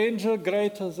in a danger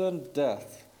greater than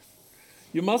death.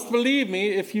 You must believe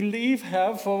me, if you leave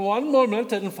her for one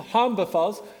moment and harm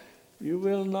befalls, you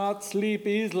will not sleep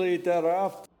easily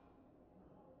thereafter.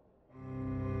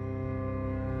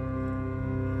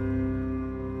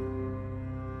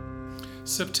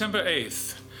 September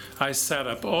 8th. I sat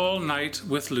up all night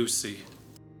with Lucy.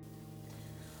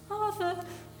 Arthur,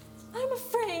 I'm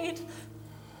afraid.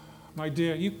 My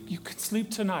dear, you can sleep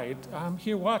tonight. I'm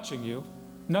here watching you.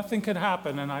 Nothing can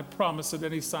happen, and I promise at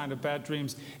any sign of bad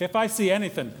dreams, if I see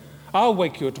anything, I'll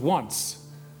wake you at once.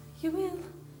 You will?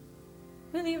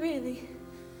 Will you really?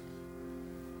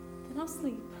 Then I'll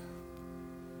sleep.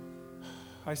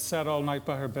 I sat all night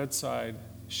by her bedside.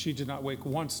 She did not wake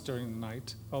once during the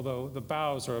night, although the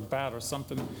boughs or a bat or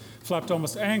something flapped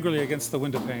almost angrily against the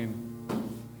window pane.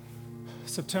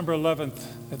 September 11th,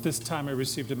 at this time I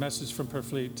received a message from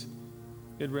Purfleet.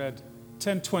 It read,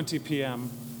 10:20 p.m.,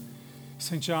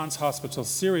 St. John's Hospital,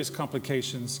 serious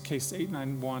complications, case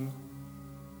 891.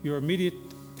 Your immediate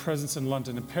presence in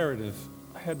London imperative.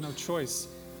 I had no choice.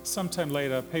 Sometime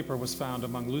later, a paper was found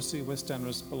among Lucy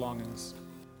Westenra's belongings.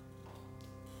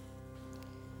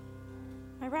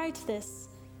 I write this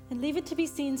and leave it to be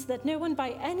seen so that no one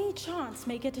by any chance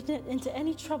may get into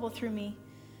any trouble through me.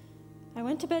 I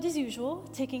went to bed as usual,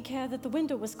 taking care that the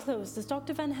window was closed as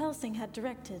Dr. Van Helsing had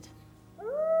directed.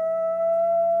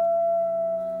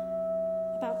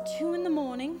 About 2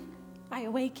 a.m, I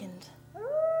awakened.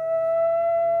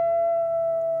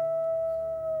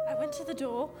 I went to the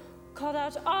door, called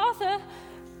out, "Arthur!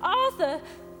 Arthur!"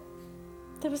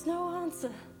 There was no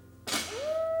answer.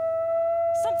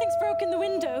 Something's broken the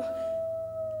window.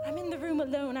 I'm in the room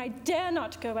alone. I dare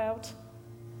not go out.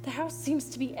 The house seems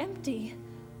to be empty.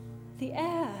 The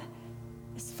air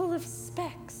is full of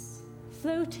specks,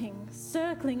 floating,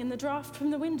 circling in the draught from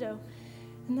the window,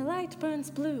 and the light burns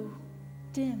blue,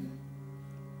 dim.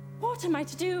 What am I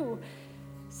to do?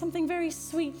 Something very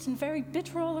sweet and very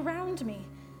bitter all around me,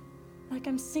 like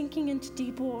I'm sinking into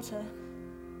deep water,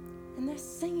 and they're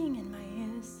singing in my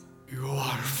ears. You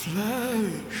are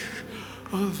flesh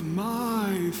of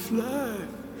my flesh,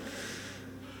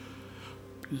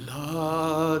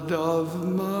 blood of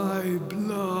my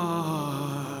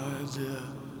blood.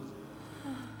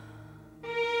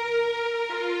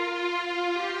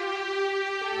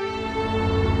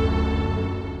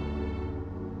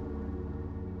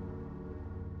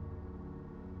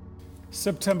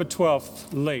 September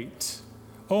 12th, late.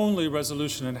 Only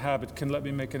Resolution and Habit can let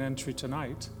me make an entry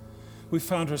tonight. We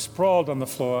found her sprawled on the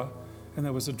floor, and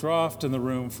there was a draught in the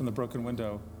room from the broken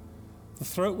window. The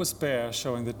throat was bare,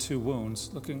 showing the 2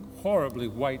 wounds, looking horribly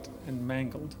white and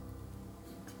mangled.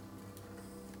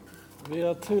 We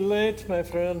are too late, my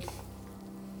friend.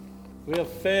 We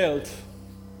have failed.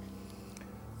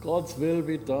 God's will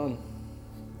be done.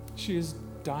 She is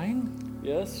dying?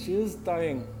 Yes, she is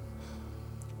dying.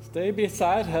 Stay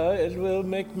beside her. It will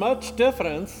make much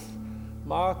difference,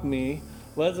 mark me,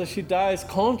 whether she dies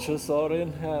conscious or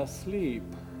in her sleep.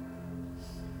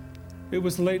 It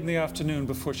was late in the afternoon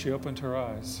before she opened her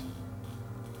eyes.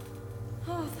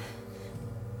 Arthur,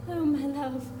 oh my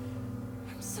love,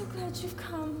 I'm so glad you've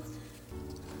come.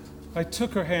 I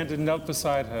took her hand and knelt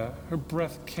beside her. Her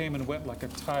breath came and went like a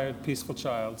tired, peaceful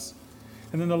child's.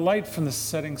 And then the light from the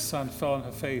setting sun fell on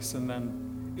her face, and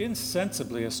then,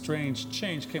 insensibly, a strange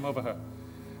change came over her.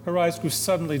 Her eyes grew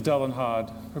suddenly dull and hard.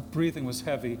 Her breathing was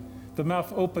heavy. The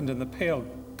mouth opened and the pale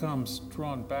gums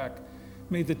drawn back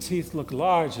made the teeth look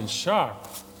large and sharp.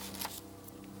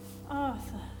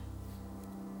 Arthur,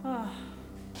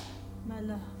 my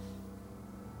love,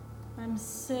 I'm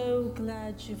so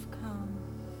glad you've come.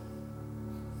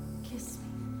 Kiss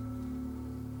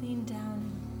me. Lean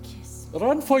down and kiss me.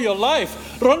 Run for your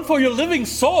life! Run for your living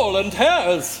soul and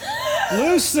hers!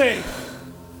 Lucy!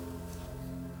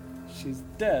 She's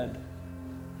dead.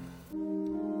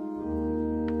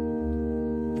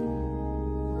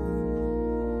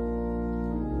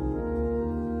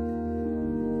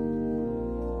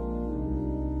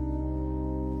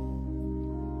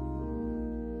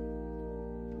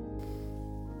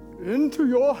 Into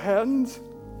your hands,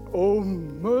 O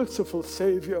merciful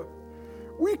Savior,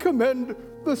 we commend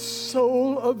the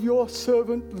soul of your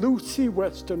servant Lucy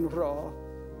Westenra.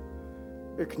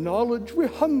 Acknowledge, we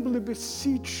humbly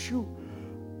beseech you,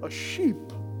 a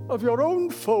sheep of your own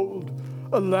fold,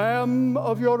 a lamb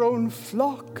of your own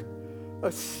flock,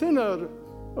 a sinner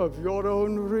of your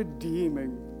own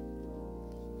redeeming.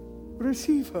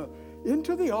 Receive her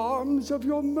into the arms of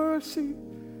your mercy,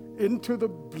 into the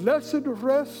blessed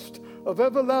rest of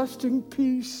everlasting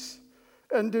peace,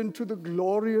 and into the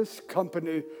glorious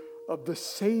company of the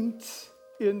saints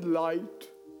in light.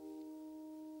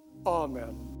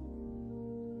 Amen.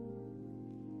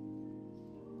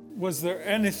 Was there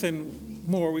anything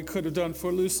more we could have done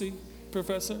for Lucy,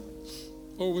 Professor?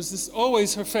 Or was this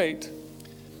always her fate?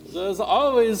 There's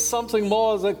always something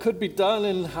more that could be done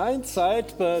in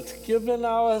hindsight, but given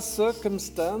our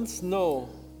circumstance, no.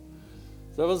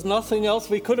 There was nothing else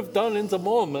we could have done in the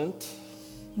moment.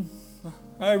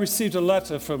 I received a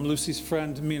letter from Lucy's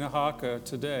friend Mina Harker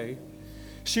today.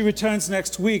 She returns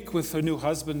next week with her new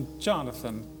husband,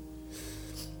 Jonathan.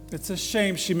 It's a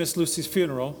shame she missed Lucy's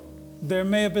funeral. There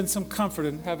may have been some comfort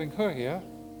in having her here.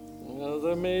 Well,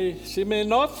 she may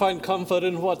not find comfort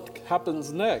in what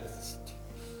happens next.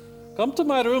 Come to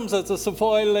my rooms at the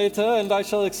Savoy later, and I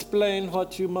shall explain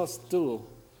what you must do.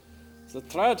 The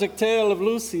tragic tale of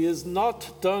Lucy is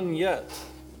not done yet.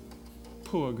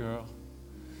 Poor girl.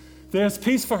 There's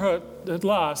peace for her at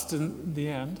last in the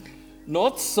end.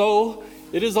 Not so.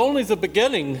 It is only the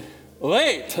beginning.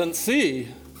 Wait and see.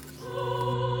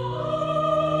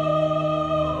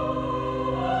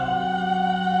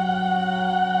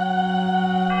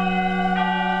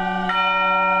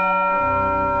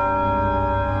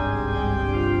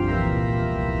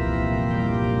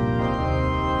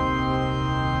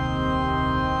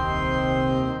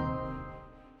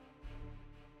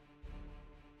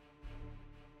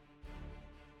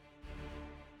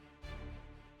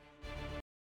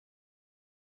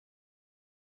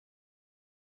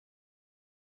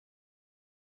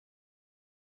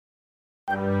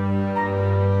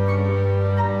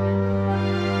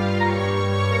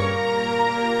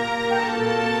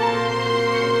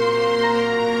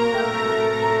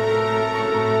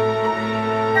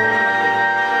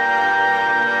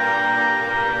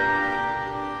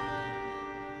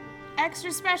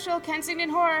 Extra special, Kensington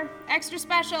Horror. Extra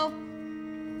special.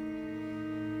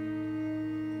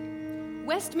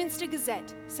 Westminster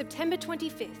Gazette, September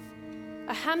 25th.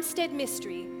 A Hampstead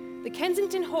mystery. The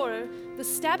Kensington Horror, the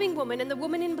stabbing woman, and the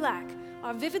woman in black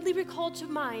are vividly recalled to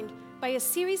mind by a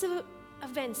series of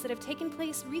events that have taken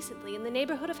place recently in the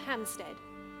neighborhood of Hampstead.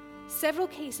 Several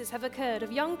cases have occurred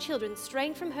of young children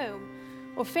straying from home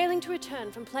or failing to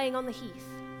return from playing on the heath.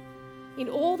 In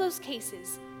all those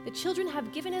cases, the children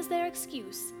have given as their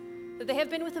excuse that they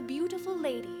have been with a beautiful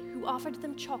lady who offered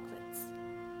them chocolates.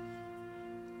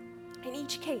 In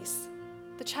each case,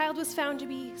 the child was found to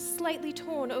be slightly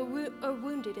torn or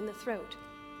wounded in the throat.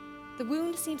 The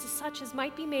wound seems such as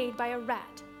might be made by a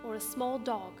rat or a small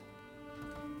dog.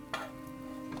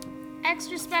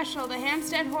 Extra special, the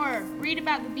Hampstead Horror. Read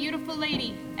about the beautiful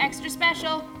lady. Extra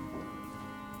special.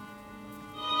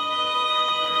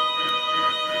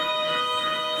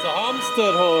 The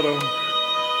Hampstead Horror.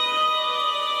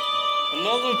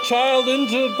 Another child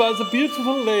injured by the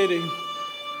beautiful lady.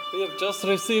 We have just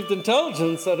received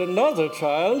intelligence that another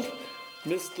child,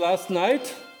 missed last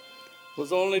night,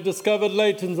 was only discovered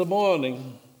late in the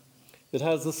morning. It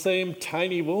has the same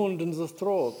tiny wound in the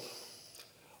throat.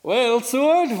 Well,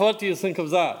 Seward, what do you think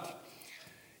of that?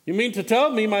 You mean to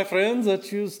tell me, my friends,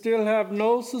 that you still have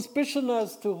no suspicion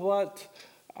as to what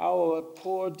our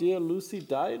poor dear Lucy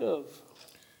died of?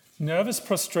 Nervous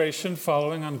prostration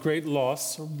following on great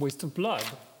loss or waste of blood.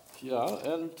 Yeah,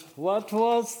 and what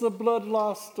was the blood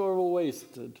lost or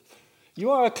wasted? You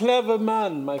are a clever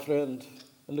man, my friend,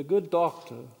 and a good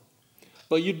doctor.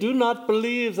 But you do not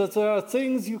believe that there are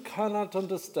things you cannot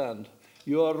understand.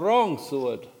 You are wrong,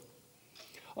 Seward.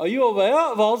 Are you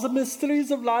aware of all the mysteries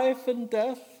of life and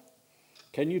death?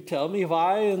 Can you tell me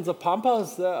why in the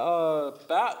pampas there are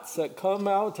bats that come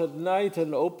out at night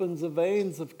and open the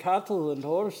veins of cattle and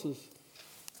horses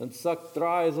and suck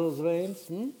dry those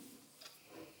veins?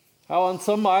 How on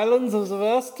some islands of the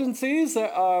western seas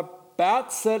there are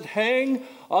bats that hang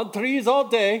on trees all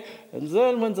day, and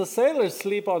then when the sailors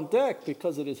sleep on deck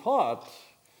because it is hot,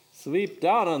 sweep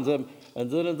down on them, and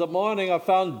then in the morning are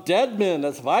found dead men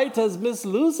as white as Miss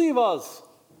Lucy was.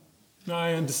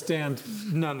 I understand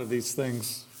none of these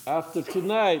things. After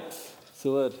tonight,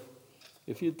 Seward,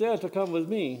 if you dare to come with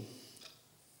me,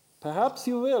 perhaps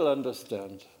you will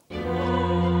understand.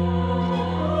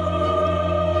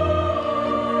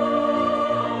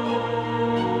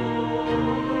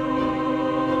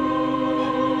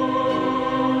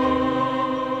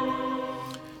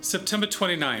 September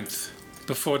 29th,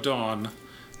 before dawn.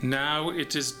 Now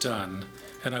it is done,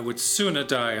 and I would sooner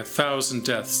die 1,000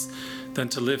 deaths than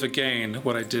to live again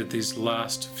what I did these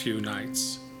last few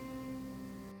nights.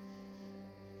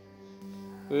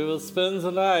 We will spend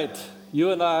the night,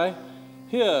 you and I,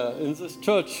 here in this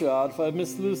churchyard where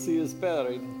Miss Lucy is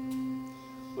buried.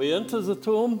 We enter the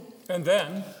tomb, and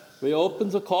then we open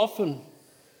the coffin.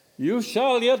 You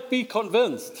shall yet be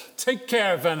convinced. Take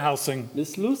care, Van Helsing.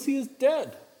 Miss Lucy is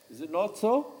dead. Is it not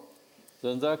so?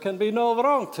 Then there can be no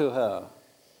wrong to her.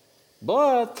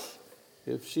 But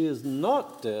if she is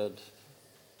not dead...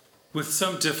 With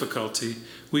some difficulty,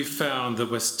 we found the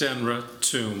Westenra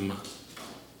tomb.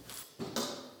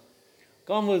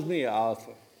 Come with me,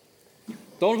 Arthur.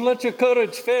 Don't let your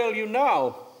courage fail you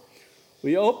now.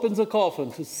 We open the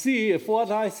coffin to see if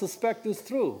what I suspect is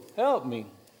true. Help me.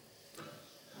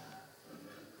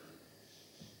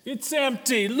 It's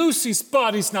empty. Lucy's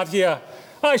body's not here.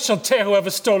 I shall tear whoever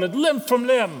stole it limb from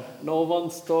limb. No one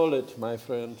stole it, my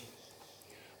friend.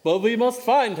 But we must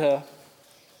find her.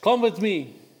 Come with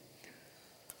me.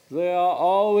 They are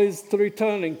always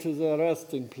returning to their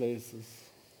resting places.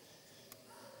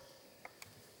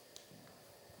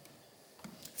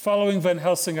 Following Van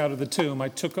Helsing out of the tomb, I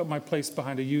took up my place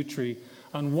behind a yew tree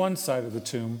on one side of the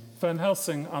tomb, Van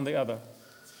Helsing on the other.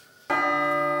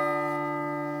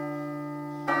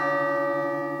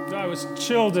 I was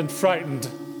chilled and frightened.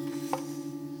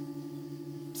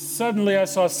 Suddenly I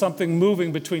saw something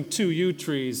moving between two yew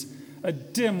trees, a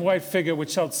dim white figure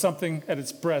which held something at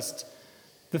its breast.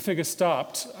 The figure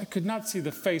stopped. I could not see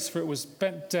the face, for it was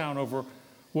bent down over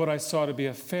what I saw to be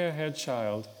a fair-haired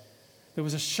child. There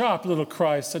was a sharp little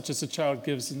cry, such as a child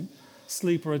gives in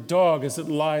sleep, or a dog as it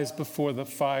lies before the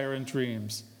fire and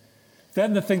dreams.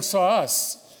 Then the thing saw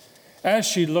us. As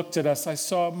she looked at us, I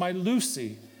saw my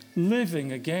Lucy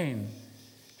living again.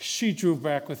 She drew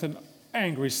back with an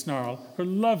angry snarl. Her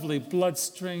lovely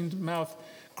blood-stained mouth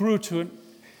grew to an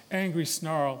angry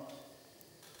snarl.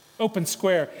 Open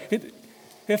square.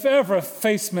 If ever a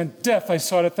face meant death, I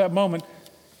saw it at that moment.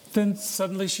 Then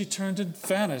suddenly she turned and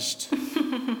vanished.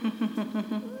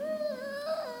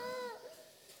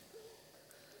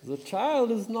 The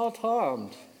child is not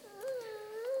harmed.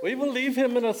 We will leave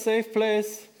him in a safe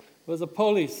place where the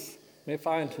police may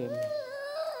find him.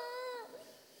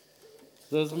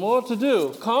 There's more to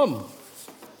do. Come.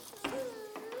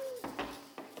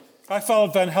 I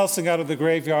followed Van Helsing out of the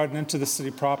graveyard and into the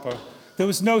city proper. There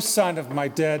was no sign of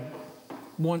my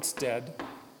once dead,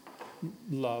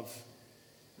 love.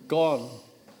 Gone.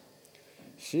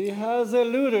 She has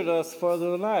eluded us for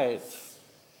the night.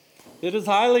 It is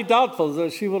highly doubtful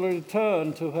that she will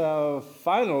return to her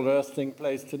final resting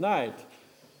place tonight.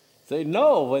 They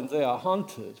know when they are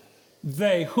hunted.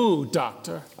 They who,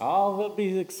 Doctor? All will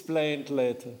be explained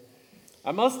later.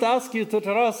 I must ask you to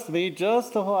trust me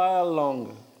just a while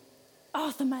longer.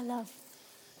 Arthur, my love,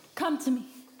 come to me.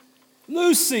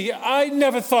 Lucy, I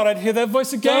never thought I'd hear that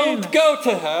voice again. Don't go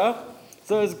to her.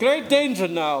 There is great danger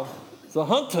now. The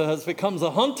hunter has become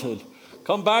the hunted.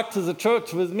 Come back to the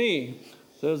church with me.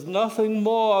 There's nothing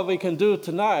more we can do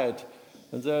tonight,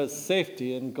 and there is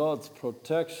safety in God's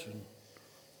protection.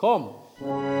 Come.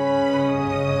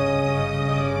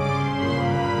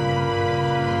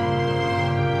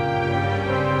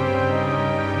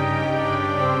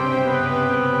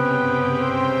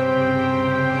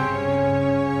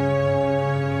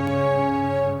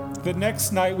 The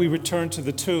next night we returned to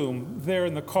the tomb. There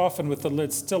in the coffin with the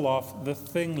lid still off, the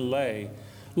thing lay,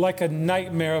 like a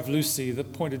nightmare of Lucy, the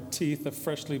pointed teeth, the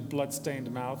freshly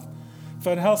blood-stained mouth.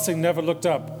 Van Helsing never looked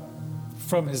up.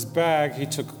 From his bag he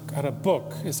took out a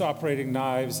book, his operating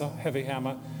knives, a heavy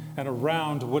hammer, and a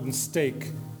round wooden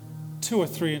stake, 2 or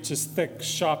 3 inches thick,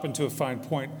 sharpened to a fine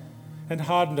point, and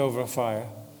hardened over a fire.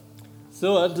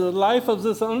 Seward, the life of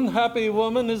this unhappy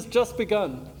woman is just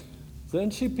begun. Then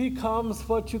she becomes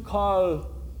what you call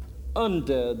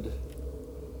undead.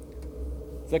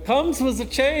 There comes with the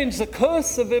change the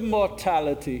curse of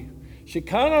immortality. She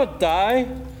cannot die,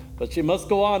 but she must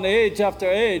go on age after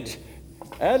age,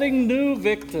 adding new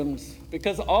victims,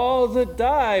 because all that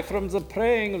die from the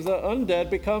preying of the undead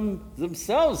become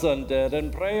themselves undead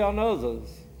and prey on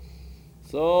others.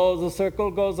 So the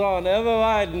circle goes on, ever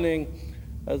widening,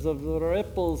 as of the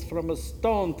ripples from a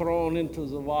stone thrown into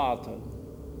the water.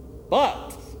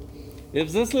 But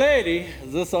if this lady,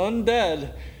 this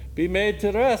undead, be made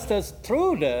to rest as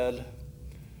true dead,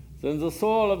 then the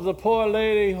soul of the poor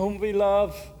lady whom we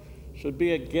love should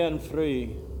be again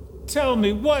free. Tell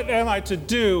me, what am I to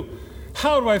do?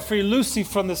 How do I free Lucy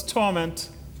from this torment?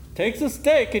 Take the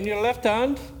stake in your left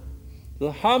hand,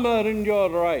 the hammer in your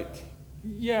right.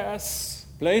 Yes.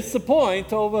 Place the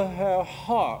point over her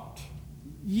heart.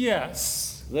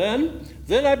 Yes. Then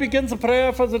I begin the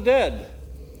prayer for the dead.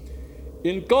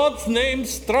 In God's name,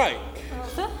 strike.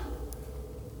 Arthur?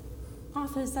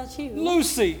 Arthur, is that you?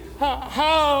 Lucy,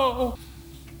 how?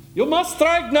 You must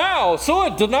strike now.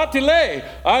 Seward, do not delay.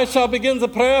 I shall begin the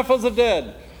prayer for the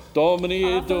dead.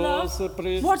 Domini Arthur,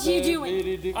 what are you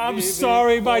doing? I'm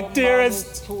sorry, my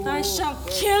dearest. I shall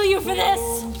kill you for this.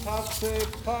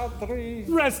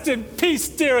 Rest in peace,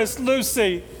 dearest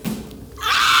Lucy.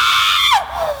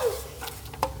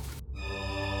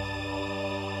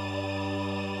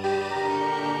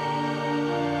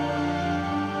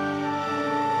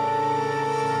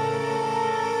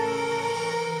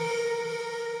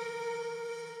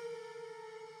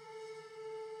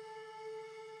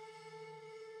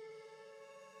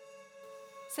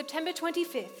 September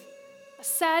 25th, a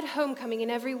sad homecoming in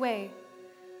every way.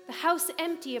 the house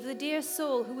empty of the dear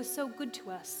soul who was so good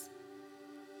to us.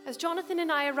 As Jonathan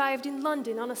and I arrived in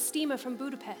London on a steamer from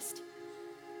Budapest,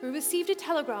 we received a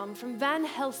telegram from Van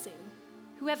Helsing,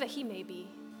 whoever he may be.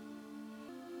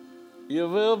 You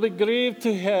will be grieved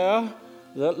to hear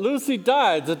that Lucy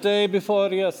died the day before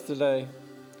yesterday.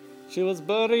 She was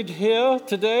buried here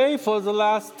today for the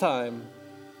last time.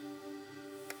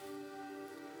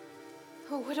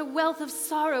 Oh, what a wealth of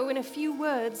sorrow in a few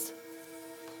words.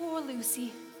 Poor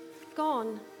Lucy,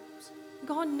 gone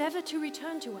never to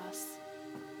return to us.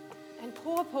 And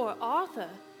poor Arthur,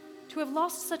 to have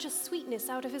lost such a sweetness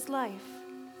out of his life.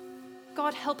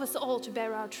 God help us all to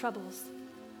bear our troubles.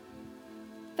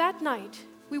 That night,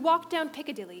 we walked down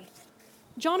Piccadilly.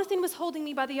 Jonathan was holding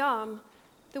me by the arm,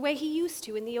 the way he used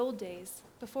to in the old days,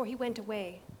 before he went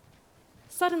away.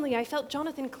 Suddenly, I felt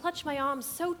Jonathan clutch my arm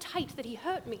so tight that he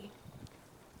hurt me.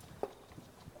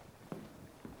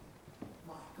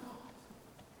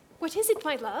 What is it,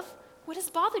 my love? What has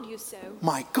bothered you so?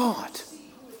 My God!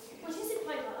 What is it,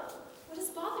 my love? What has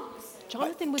bothered you so?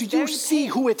 Jonathan was Do very you see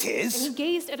pale, who it is? and he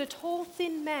gazed at a tall,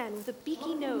 thin man with a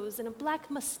beaky nose and a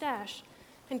black mustache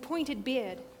and pointed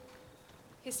beard.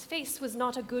 His face was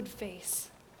not a good face.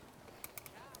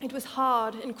 It was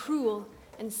hard and cruel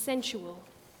and sensual,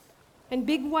 and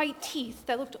big white teeth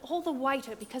that looked all the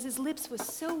whiter because his lips were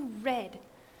so red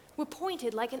were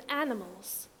pointed like an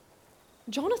animal's.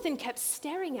 Jonathan kept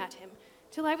staring at him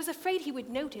till I was afraid he would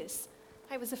notice.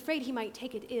 I was afraid he might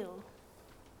take it ill.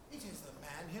 It is the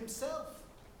man himself.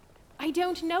 I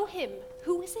don't know him.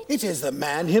 Who is it? It is the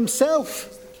man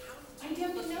himself. I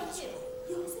don't know him.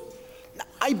 Who is it?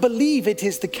 I believe it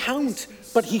is the Count,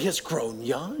 but he has grown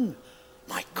young.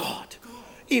 My God,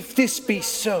 if this be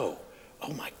so,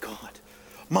 oh my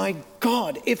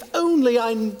God, if only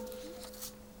I...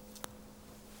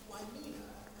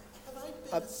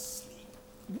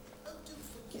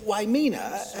 Why,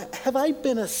 Mina, have I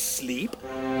been asleep?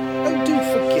 Oh, do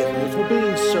forgive me for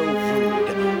being so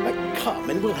rude. Come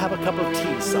and we'll have a cup of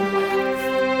tea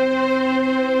somewhere.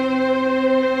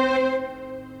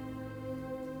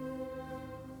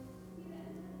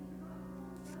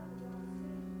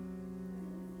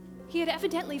 He had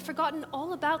evidently forgotten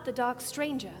all about the dark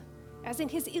stranger, as in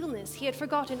his illness he had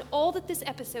forgotten all that this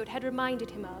episode had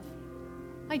reminded him of.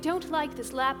 I don't like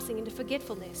this lapsing into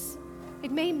forgetfulness.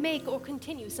 It may make or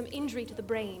continue some injury to the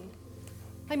brain.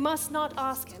 I must not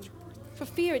ask him, for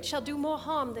fear it shall do more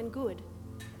harm than good.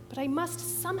 But I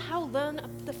must somehow learn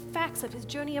the facts of his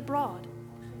journey abroad.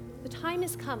 The time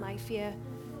is come, I fear,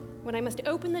 when I must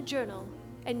open the journal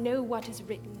and know what is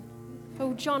written.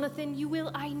 Oh, Jonathan, you will,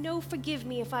 I know, forgive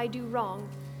me if I do wrong.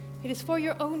 It is for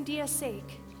your own dear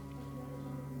sake.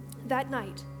 That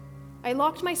night, I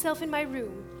locked myself in my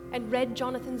room and read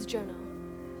Jonathan's journal.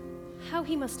 How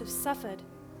he must have suffered,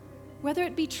 whether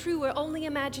it be true or only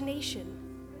imagination.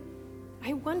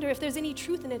 I wonder if there's any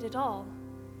truth in it at all.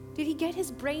 Did he get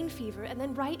his brain fever and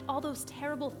then write all those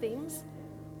terrible things?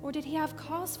 Or did he have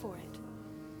cause for it?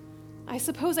 I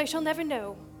suppose I shall never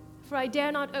know, for I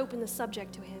dare not open the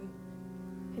subject to him.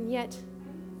 And yet,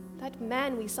 that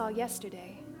man we saw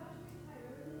yesterday.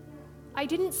 I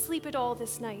didn't sleep at all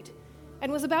this night,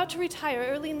 and was about to retire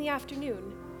early in the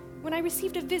afternoon, when I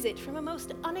received a visit from a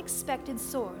most unexpected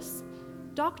source,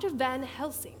 Dr. Van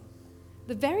Helsing,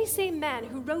 the very same man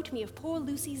who wrote me of poor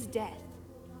Lucy's death.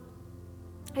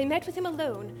 I met with him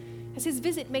alone, as his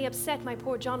visit may upset my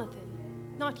poor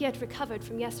Jonathan, not yet recovered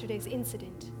from yesterday's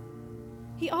incident.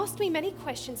 He asked me many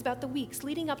questions about the weeks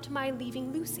leading up to my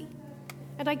leaving Lucy,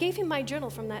 and I gave him my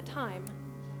journal from that time.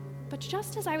 But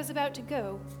just as I was about to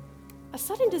go, a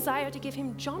sudden desire to give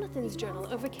him Jonathan's journal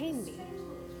overcame me.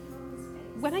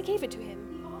 When I gave it to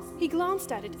him, he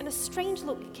glanced at it and a strange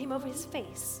look came over his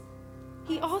face.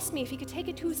 He asked me if he could take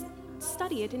it to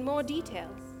study it in more detail.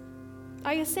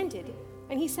 I assented,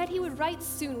 and he said he would write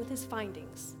soon with his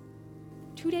findings.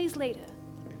 2 days later,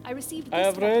 I received this I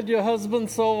have read your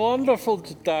husband's so wonderful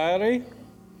diary.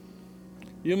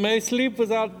 You may sleep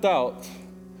without doubt.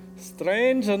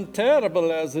 Strange and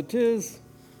terrible as it is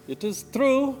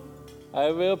true.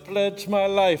 I will pledge my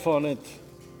life on it.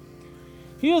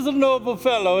 He is a noble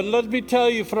fellow, and let me tell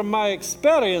you from my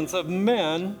experience of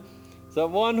men, that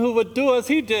one who would do as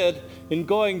he did in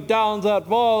going down that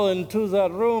wall into that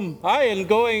room, aye, in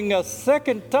going a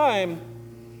second time,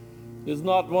 is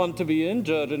not one to be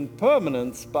injured in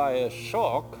permanence by a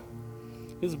shock.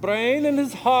 His brain and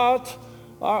his heart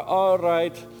are all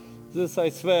right, this I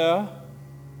swear,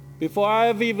 before I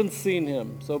have even seen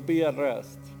him, so be at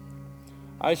rest.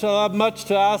 I shall have much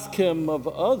to ask him of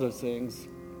other things.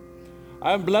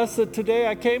 I am blessed that today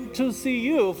I came to see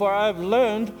you, for I have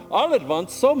learned all at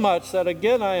once so much that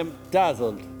again I am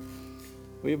dazzled.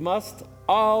 We must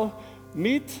all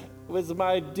meet with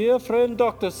my dear friend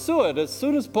Dr. Seward as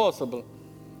soon as possible.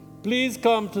 Please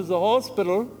come to the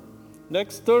hospital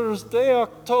next Thursday,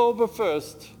 October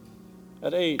 1st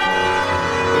at 8. We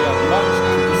have much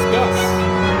to discuss.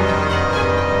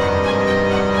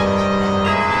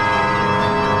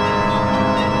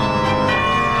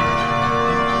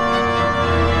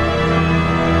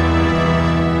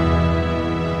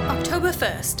 October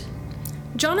 1st.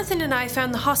 Jonathan and I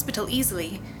found the hospital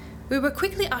easily. We were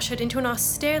quickly ushered into an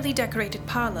austerely decorated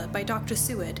parlor by Dr.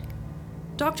 Seward.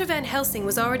 Dr. Van Helsing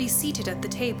was already seated at the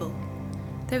table.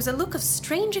 There was a look of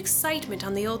strange excitement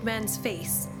on the old man's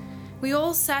face. We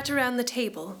all sat around the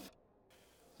table.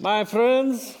 My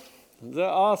friends, there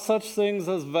are such things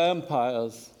as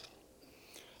vampires.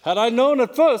 Had I known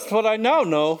at first what I now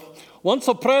know, one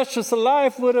so precious a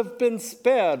life would have been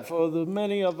spared for the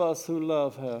many of us who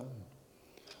love her.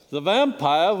 The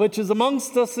vampire which is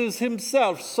amongst us is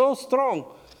himself so strong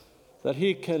that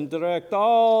he can direct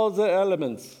all the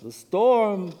elements, the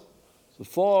storm, the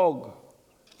fog,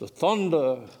 the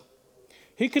thunder.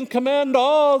 He can command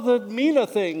all the meaner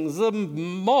things, the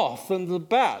moth and the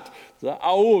bat, the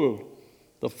owl,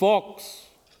 the fox,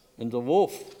 and the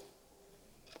wolf.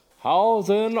 How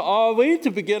then are we to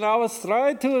begin our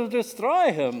stride to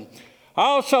destroy him?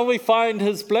 How shall we find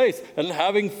his place? And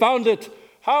having found it,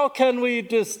 how can we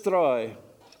destroy?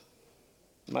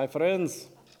 My friends,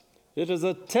 it is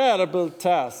a terrible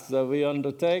task that we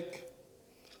undertake.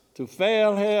 To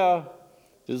fail here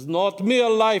is not mere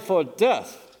life or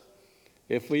death.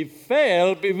 If we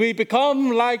fail, we become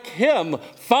like him,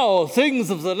 foul things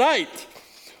of the night.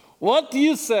 What do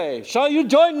you say? Shall you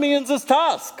join me in this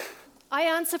task? I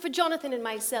answer for Jonathan and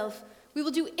myself. We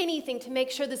will do anything to make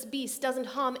sure this beast doesn't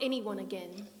harm anyone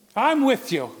again. I'm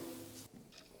with you.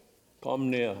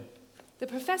 Come near. The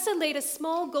professor laid a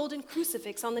small golden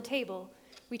crucifix on the table.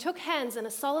 We took hands and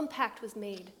a solemn pact was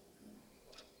made.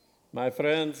 My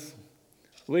friends,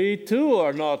 we too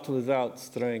are not without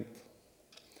strength.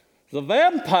 The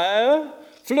vampire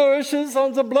flourishes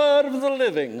on the blood of the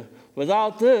living.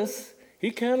 Without this,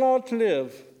 he cannot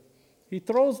live. He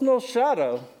throws no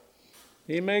shadow.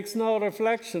 He makes no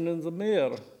reflection in the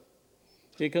mirror.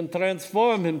 He can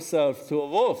transform himself to a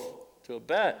wolf, to a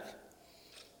bat.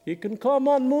 He can come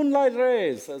on moonlight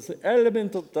rays as the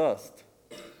elemental dust.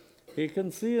 He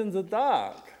can see in the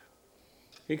dark.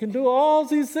 He can do all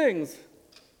these things,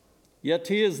 yet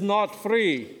he is not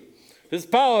free. His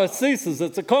power ceases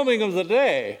at the coming of the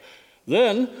day.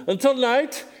 Then, until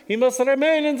night, he must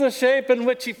remain in the shape in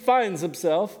which he finds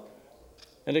himself,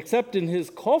 and except in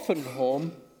his coffin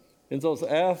home, in those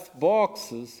earth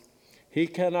boxes, he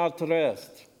cannot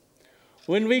rest.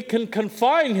 When we can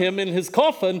confine him in his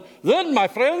coffin, then, my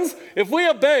friends, if we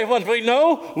obey what we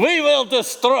know, we will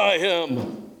destroy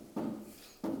him.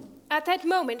 At that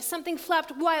moment, something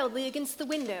flapped wildly against the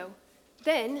window.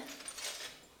 Then...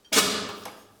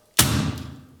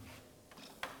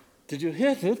 Did you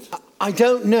hit it? I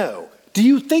don't know. Do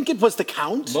you think it was the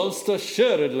Count? Most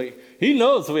assuredly. He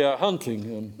knows we are hunting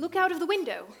him. Look out of the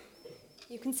window.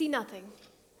 You can see nothing.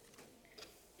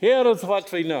 Here is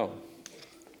what we know.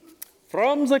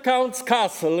 From the Count's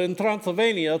castle in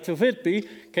Transylvania to Whitby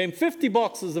came 50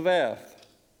 boxes of earth.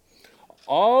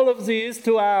 All of these,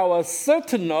 to our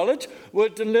certain knowledge, were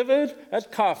delivered at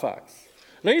Carfax.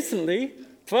 Recently,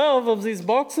 12 of these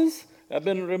boxes have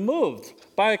been removed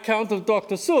by account of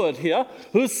Dr. Seward here,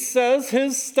 who says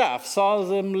his staff saw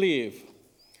them leave.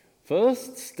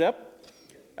 First step,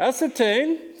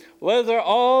 ascertain whether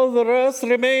all the rest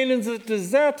remain in the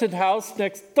deserted house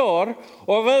next door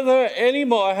or whether any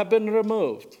more have been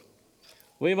removed.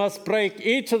 We must break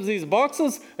each of these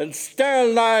boxes and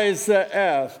sterilize the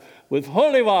earth with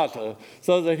holy water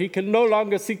so that he can no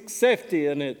longer seek safety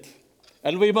in it.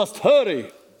 And we must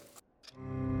hurry.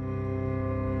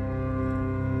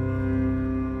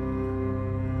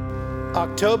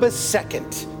 October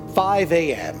 2nd, 5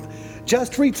 a.m.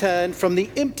 Just returned from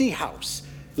the empty house.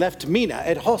 Left Mina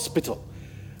at hospital.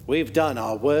 We've done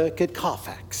our work at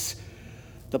Carfax.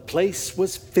 The place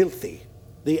was filthy.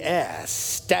 The air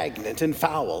stagnant and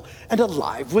foul, and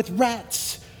alive with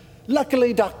rats.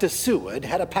 Luckily, Dr. Seward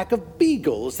had a pack of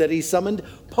beagles that he summoned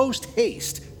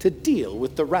post-haste to deal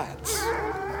with the rats.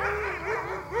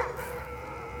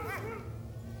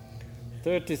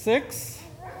 36,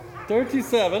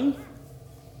 37,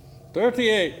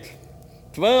 38.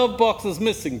 12 boxes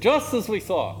missing, just as we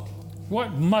thought.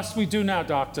 What must we do now,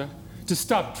 Doctor, to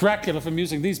stop Dracula from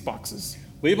using these boxes?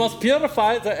 We must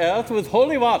purify the earth with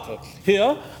holy water.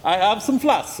 Here, I have some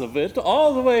flasks of it,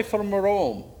 all the way from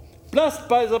Rome, blessed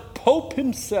by the Pope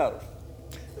himself.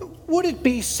 Would it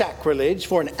be sacrilege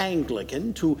for an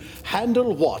Anglican to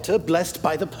handle water blessed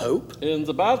by the Pope? In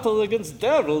the battle against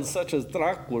devils such as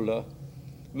Dracula,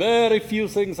 very few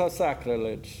things are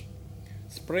sacrilege.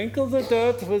 Sprinkle the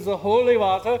dirt with the holy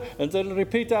water and then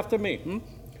repeat after me.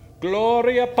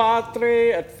 Gloria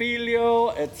Patri et Filio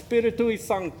et Spiritui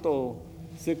Sancto,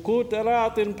 sicut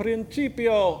erat in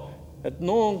principio et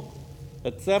nunc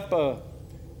et semper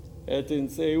et in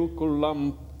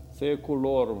saeculum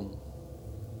saeculorum.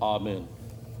 Amen.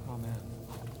 Amen.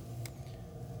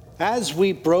 As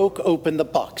we broke open the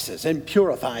boxes and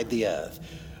purified the earth,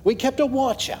 we kept a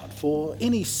watch out for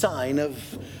any sign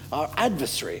of our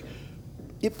adversary.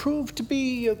 It proved to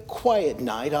be a quiet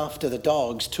night after the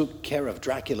dogs took care of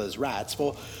Dracula's rats,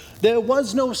 for there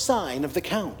was no sign of the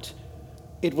Count.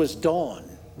 It was dawn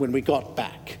when we got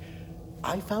back.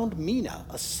 I found Mina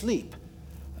asleep.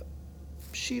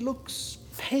 She looks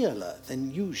paler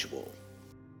than usual.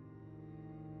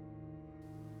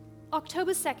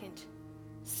 October 2nd.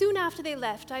 Soon after they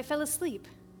left, I fell asleep.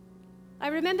 I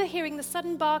remember hearing the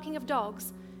sudden barking of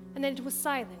dogs, and then it was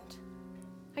silent.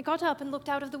 I got up and looked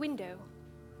out of the window.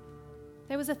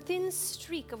 There was a thin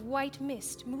streak of white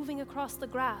mist moving across the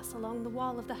grass along the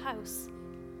wall of the house.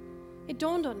 It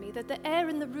dawned on me that the air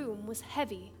in the room was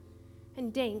heavy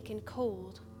and dank and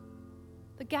cold.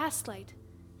 The gaslight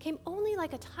came only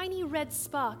like a tiny red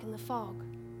spark in the fog.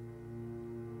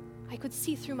 I could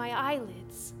see through my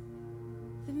eyelids.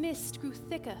 The mist grew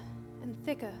thicker and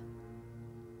thicker.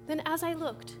 Then as I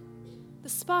looked, the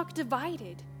spark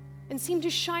divided and seemed to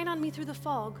shine on me through the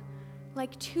fog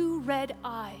like two red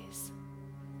eyes.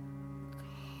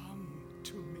 Come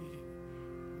to me,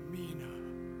 Mina.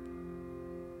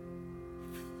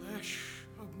 Flesh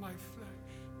of my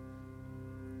flesh,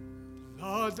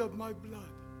 blood of my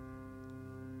blood,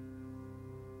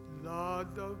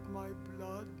 blood of my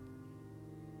blood,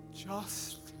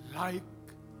 just like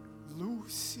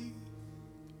Lucy.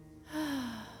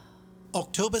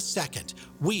 October 2nd,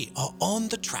 we are on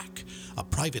the track. A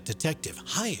private detective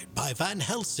hired by Van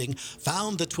Helsing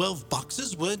found the 12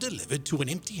 boxes were delivered to an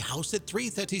empty house at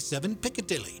 337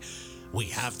 Piccadilly. We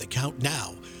have the Count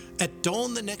now. At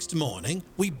dawn the next morning,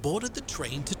 we boarded the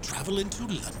train to travel into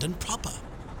London proper.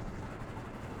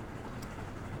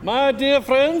 My dear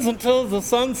friends, until the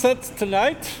sun sets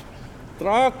tonight,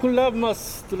 Dracula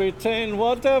must retain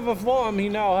whatever form he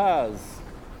now has.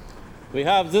 We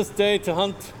have this day to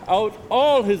hunt out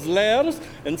all his lairs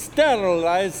and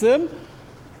sterilize them.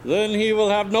 Then he will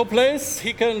have no place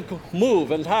he can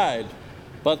move and hide.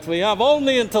 But we have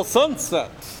only until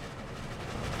sunset.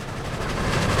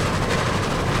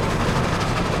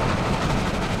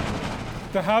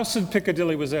 The house in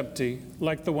Piccadilly was empty,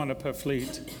 like the one at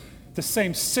Purfleet. The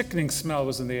same sickening smell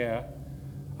was in the air.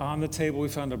 On the table we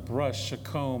found a brush, a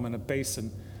comb, and a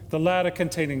basin, the latter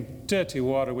containing dirty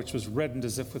water which was reddened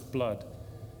as if with blood.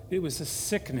 It was a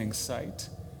sickening sight.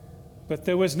 But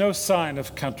there was no sign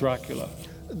of Count Dracula.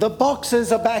 The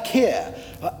boxes are back here.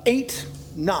 8,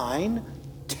 9,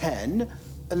 10,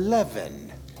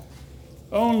 11.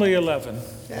 Only 11.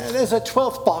 There's a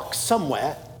 12th box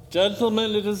somewhere.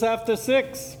 Gentlemen, it is after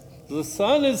 6. The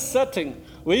sun is setting.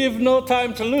 We've no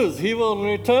time to lose. He will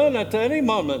return at any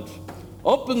moment.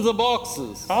 Open the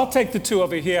boxes. I'll take the 2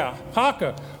 over here.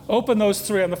 Harker, open those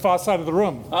 3 on the far side of the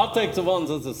room. I'll take the ones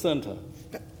at the center.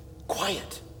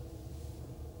 Quiet.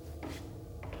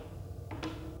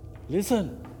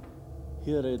 Listen.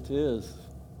 Here it is.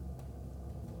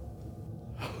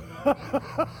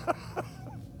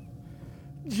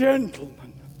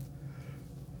 Gentlemen,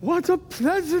 what a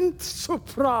pleasant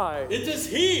surprise. It is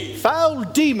he! Foul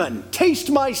demon,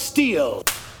 taste my steel.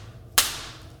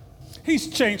 He's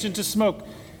changed into smoke.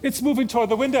 It's moving toward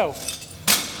the window.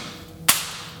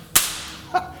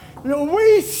 Now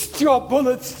waste your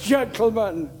bullets,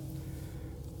 gentlemen.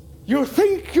 You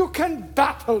think you can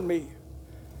battle me?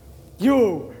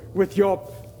 You, with your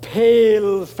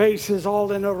pale faces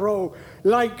all in a row,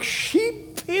 like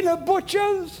sheep in a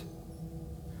butcher's?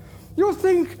 You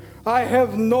think I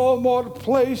have no more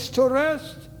place to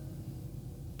rest?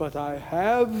 But I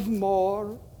have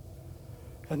more,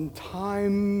 and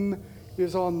time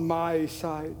is on my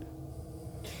side.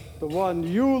 The one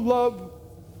you love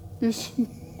is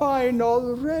mine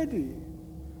already.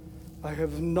 I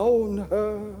have known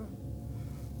her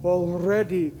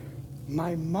already.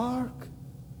 My mark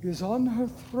is on her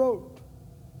throat.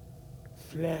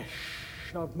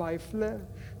 Flesh of my flesh,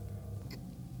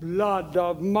 blood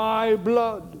of my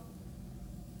blood.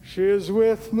 She is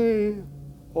with me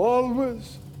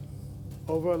always,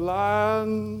 over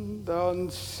land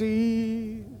and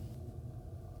sea.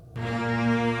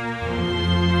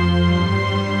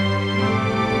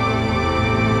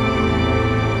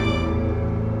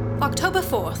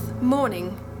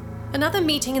 morning. Another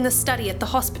meeting in the study at the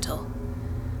hospital.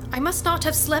 I must not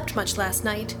have slept much last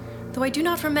night, though I do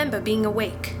not remember being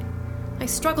awake. I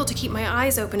struggle to keep my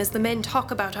eyes open as the men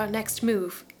talk about our next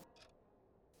move.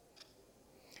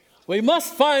 We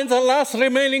must find the last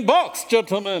remaining box,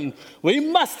 gentlemen. We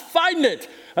must find it.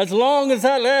 As long as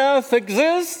that earth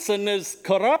exists and is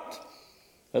corrupt,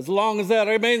 as long as there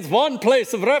remains one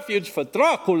place of refuge for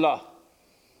Dracula,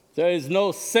 there is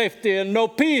no safety and no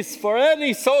peace for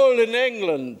any soul in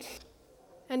England.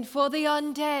 And for the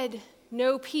undead,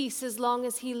 no peace as long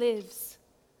as he lives.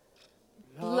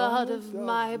 Blood of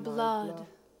my blood.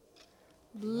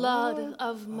 Blood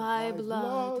of my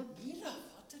blood. Mina,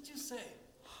 what did you say?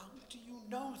 How do you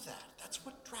know that? That's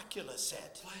what Dracula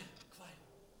said.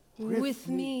 Quiet. With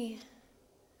me.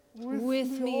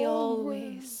 With me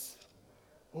always.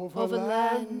 Over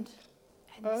land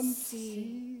and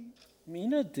sea.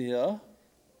 Mina, dear,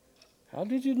 how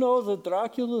did you know that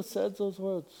Dracula said those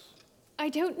words? I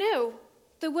don't know.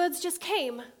 The words just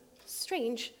came.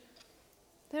 Strange.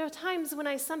 There are times when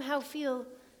I somehow feel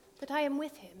that I am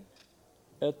with him.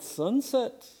 At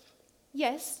sunset?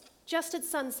 Yes, just at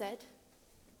sunset.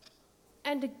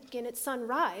 And again at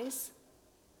sunrise.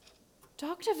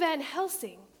 Dr. Van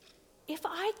Helsing, if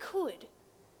I could,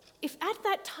 if at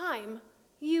that time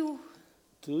you...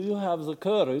 Do you have the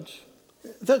courage?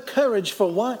 The courage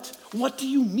for what? What do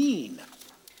you mean?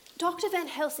 Dr. Van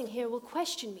Helsing here will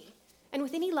question me, and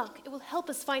with any luck, it will help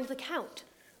us find the Count.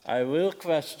 I will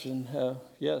question her,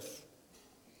 yes.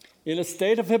 In a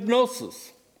state of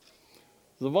hypnosis.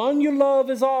 The one you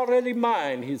love is already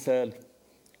mine, he said.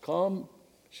 Come,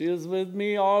 she is with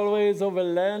me always over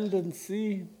land and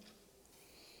sea.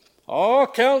 Oh,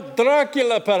 Count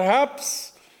Dracula,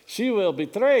 perhaps. She will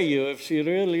betray you if she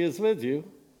really is with you,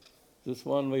 this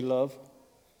one we love.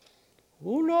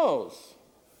 Who knows?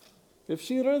 If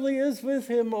she really is with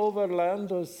him over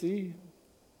land or sea.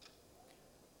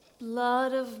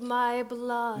 Blood of my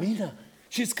blood. Mina,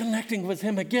 she's connecting with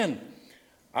him again.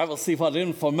 I will see what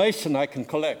information I can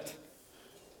collect.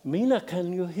 Mina,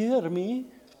 can you hear me?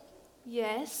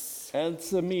 Yes.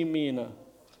 Answer me, Mina.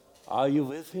 Are you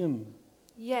with him?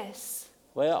 Yes.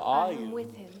 Where are I you? am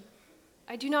with him.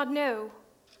 I do not know.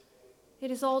 It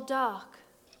is all dark.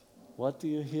 What do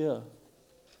you hear?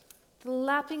 The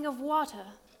lapping of water.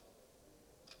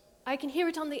 I can hear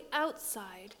it on the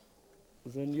outside.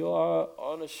 Then you are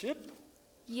on a ship?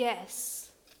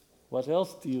 Yes. What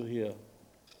else do you hear?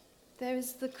 There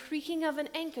is the creaking of an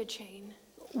anchor chain.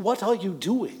 What are you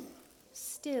doing?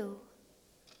 Still.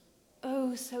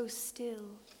 Oh, so still.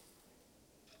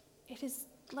 It is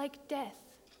like death.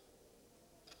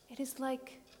 It is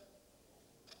like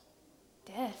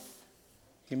death.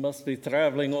 He must be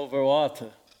traveling over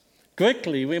water.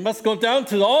 Quickly, we must go down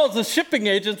to all the shipping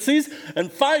agencies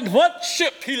and find what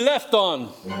ship he left on.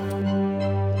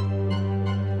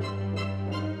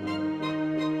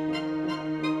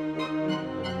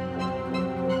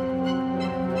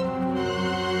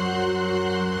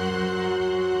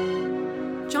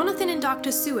 Jonathan and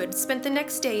Dr. Seward spent the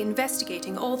next day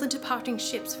investigating all the departing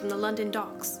ships from the London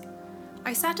docks.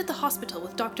 I sat at the hospital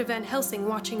with Dr. Van Helsing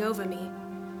watching over me.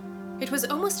 It was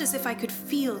almost as if I could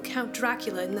feel Count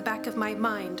Dracula in the back of my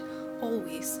mind,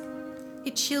 always.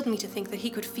 It chilled me to think that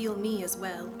he could feel me as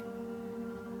well.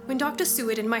 When Dr.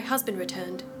 Seward and my husband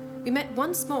returned, we met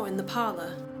once more in the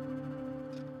parlor.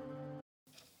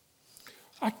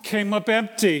 I came up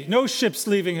empty. No ships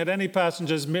leaving had any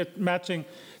passengers matching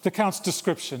the Count's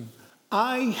description.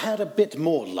 I had a bit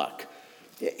more luck.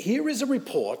 Here is a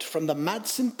report from the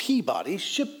Madsen Peabody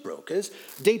shipbrokers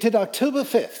dated October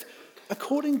 5th.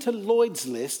 According to Lloyd's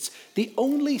lists, the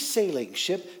only sailing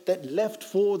ship that left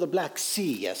for the Black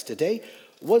Sea yesterday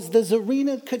was the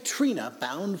Tsarina Katrina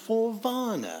bound for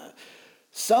Varna.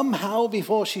 Somehow,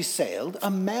 before she sailed, a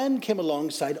man came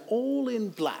alongside all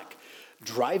in black,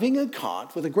 driving a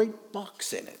cart with a great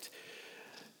box in it.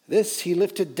 This he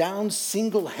lifted down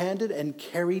single-handed and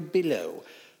carried below.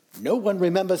 No one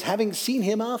remembers having seen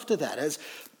him after that, as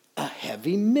a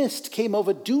heavy mist came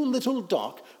over Doolittle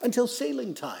Dock until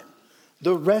sailing time.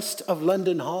 The rest of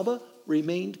London Harbour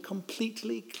remained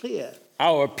completely clear.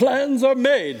 Our plans are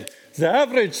made. The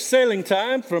average sailing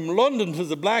time from London to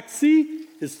the Black Sea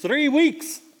is 3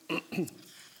 weeks.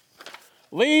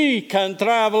 We can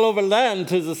travel over land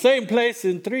to the same place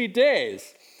in 3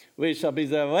 days. We shall be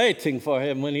there waiting for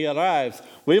him when he arrives.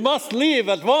 We must leave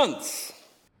at once.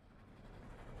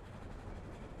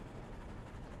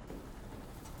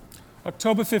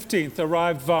 October 15th,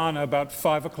 arrived Varna about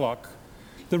 5 o'clock.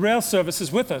 The rail service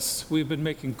is with us. We've been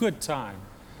making good time.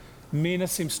 Mina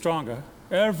seems stronger.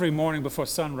 Every morning before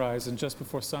sunrise and just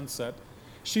before sunset,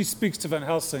 She speaks to Van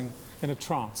Helsing in a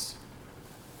trance.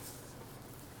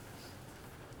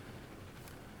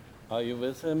 Are you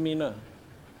with him, Mina?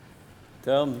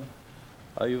 Tell me,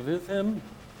 are you with him?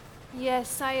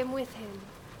 Yes, I am with him.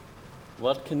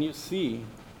 What can you see?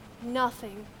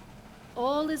 Nothing.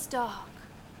 All is dark.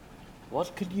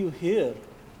 What could you hear?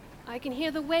 I can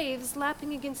hear the waves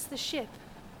lapping against the ship,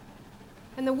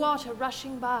 and the water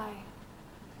rushing by.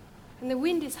 And the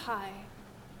wind is high.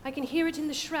 I can hear it in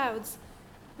the shrouds,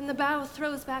 and the bow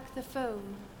throws back the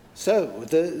foam. So,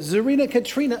 the Tsarina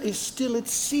Katrina is still at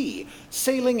sea,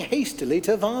 sailing hastily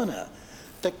to Varna.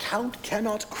 The Count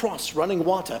cannot cross running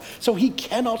water, so he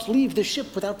cannot leave the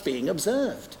ship without being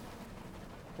observed.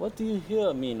 What do you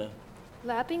hear, Mina?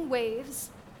 Lapping waves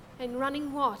and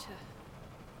running water.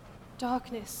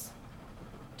 Darkness.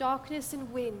 Darkness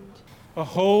and wind. A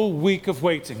whole week of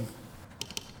waiting.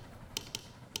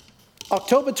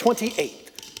 October 28th.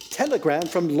 Telegram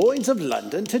from Lloyd's of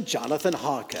London to Jonathan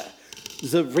Harker.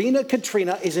 Tsarina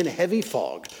Katrina is in heavy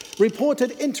fog.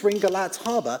 Reported entering Galatz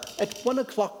harbor at 1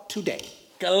 o'clock today.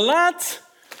 Galatz?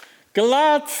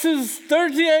 Galatz is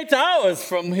 38 hours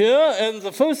from here, and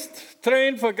the first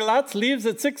train for Galatz leaves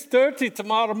at 6:30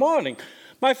 tomorrow morning.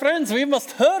 My friends, we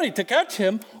must hurry to catch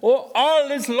him, or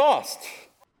all is lost.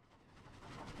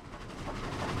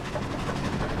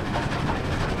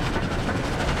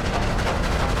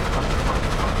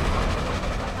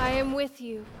 I am with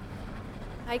you.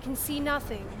 I can see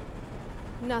nothing.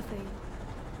 Nothing.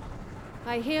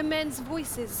 I hear men's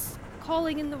voices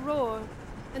calling in the roar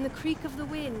and the creak of the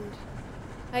wind.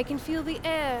 I can feel the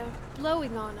air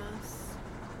blowing on us.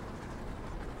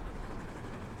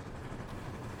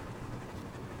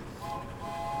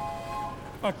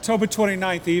 October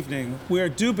 29th evening. We are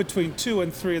due between 2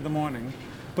 and 3 in the morning,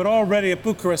 but already at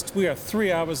Bucharest we are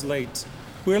 3 hours late.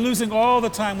 We are losing all the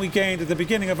time we gained at the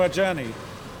beginning of our journey.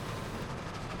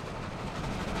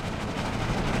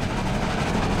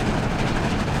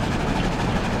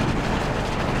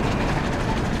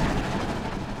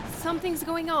 Something's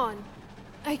going on.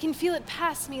 I can feel it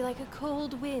pass me like a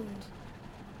cold wind.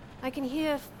 I can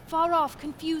hear far-off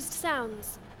confused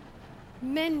sounds.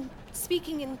 Men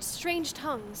speaking in strange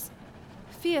tongues.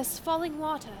 Fierce falling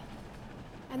water.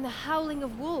 And the howling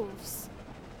of wolves.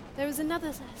 There is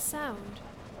another sound.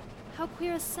 How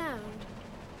queer a sound.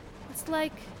 It's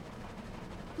like...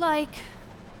 Like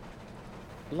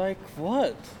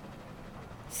what?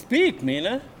 Speak,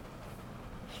 Mina.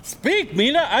 Speak,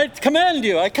 Mina. I command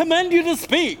you. I command you to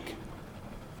speak.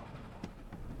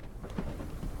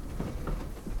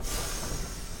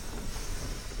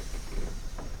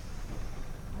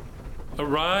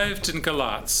 Arrived in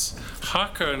Galatz,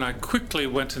 Harker and I quickly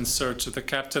went in search of the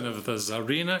captain of the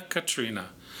Tsarina Katrina.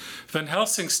 Van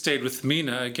Helsing stayed with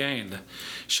Mina again.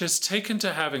 She has taken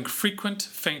to having frequent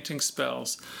fainting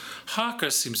spells.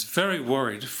 Harker seems very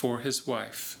worried for his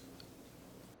wife.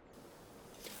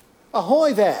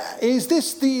 Ahoy there! Is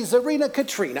this the Tsarina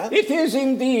Katrina? It is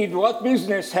indeed. What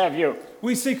business have you?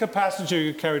 We seek a passenger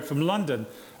you carried from London,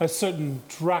 a certain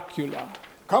Dracula.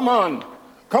 Come on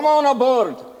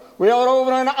aboard. We are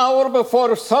over an hour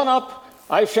before sunup.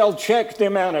 I shall check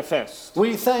the manifest.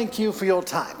 We thank you for your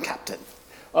time, Captain.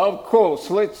 Of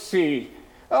course, let's see.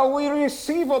 We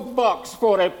receive a box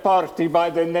for a party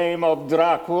by the name of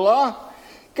Dracula.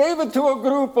 Gave it to a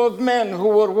group of men who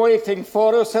were waiting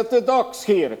for us at the docks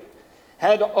here.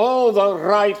 Had all the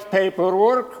right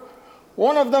paperwork.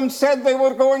 One of them said they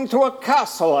were going to a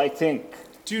castle, I think.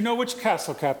 Do you know which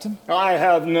castle, Captain? I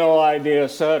have no idea,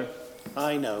 sir.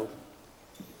 I know.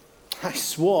 I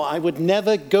swore I would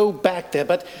never go back there,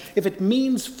 but if it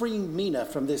means freeing Mina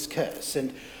from this curse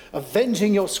and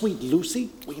avenging your sweet Lucy,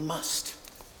 we must.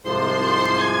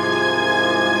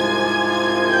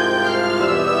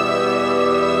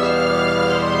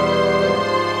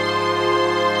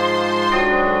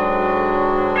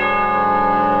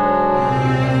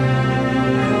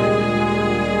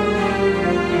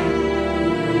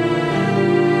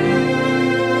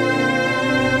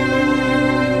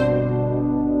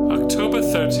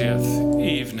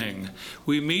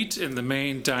 We meet in the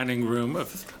main dining room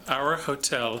of our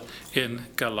hotel in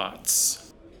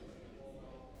Galatz.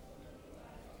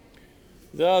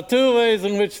 There are two ways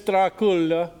in which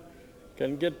Dracula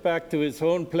can get back to his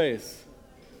own place.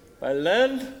 By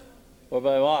land or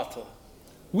by water.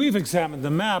 We've examined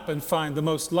the map and find the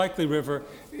most likely river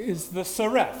is the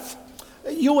Sereth.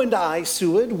 You and I,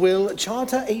 Seward, will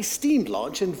charter a steam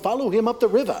launch and follow him up the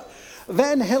river.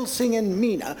 Van Helsing and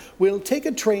Mina will take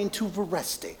a train to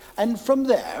Veresti, and from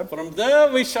there... From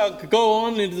there we shall go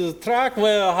on into the track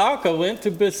where Harker went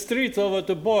to Bistritz over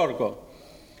to Borgo.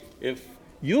 If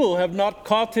you have not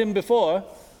caught him before,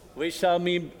 We shall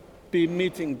be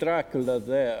meeting Dracula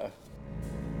there.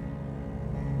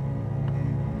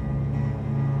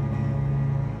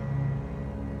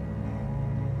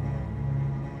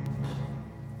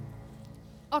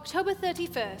 October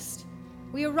 31st.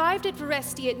 We arrived at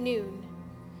Veresti at noon.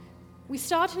 We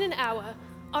start in an hour.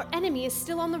 Our enemy is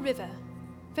still on the river.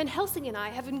 Van Helsing and I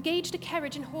have engaged a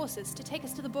carriage and horses to take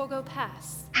us to the Borgo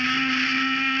Pass.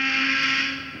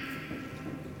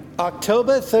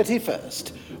 October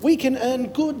 31st. We can earn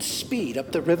good speed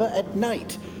up the river at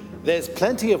night. There's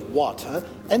plenty of water,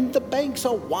 and the banks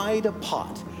are wide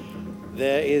apart.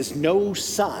 There is no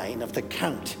sign of the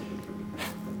Count.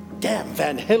 Damn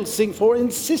Van Helsing for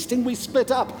insisting we split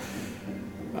up.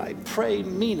 I pray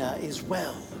Mina is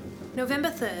well. November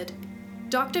 3rd.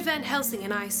 Dr. Van Helsing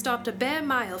and I stopped a bare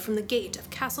mile from the gate of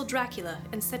Castle Dracula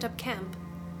and set up camp.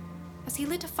 As he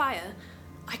lit a fire,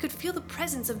 I could feel the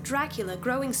presence of Dracula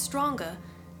growing stronger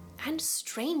and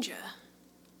stranger.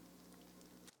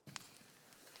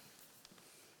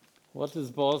 What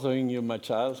is bothering you, my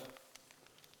child?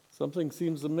 Something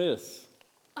seems amiss.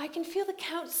 I can feel the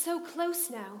Count so close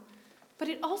now, but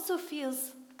it also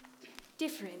feels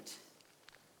different.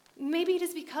 Maybe it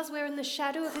is because we're in the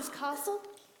shadow of his castle?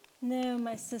 No,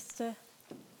 my sister.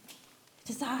 It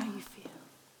is I you feel.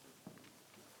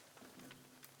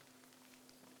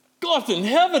 God in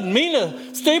heaven,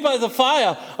 Mina, stay by the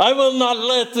fire. I will not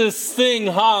let this thing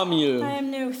harm you. I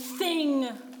am no thing,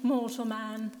 mortal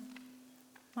man.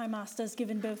 My master has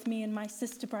given both me and my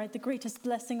sister bride the greatest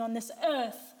blessing on this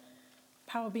earth.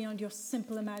 Power beyond your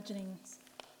simple imaginings.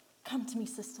 Come to me,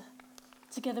 sister.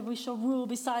 Together we shall rule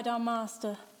beside our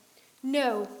master.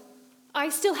 No. I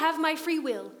still have my free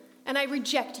will, and I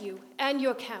reject you and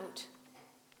your Count.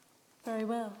 Very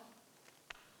well.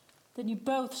 Then you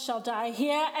both shall die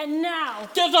here and now.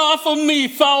 Get off of me,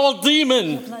 foul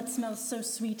demon! Your blood smells so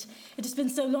sweet. It has been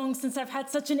so long since I've had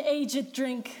such an aged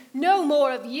drink. No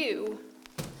more of you.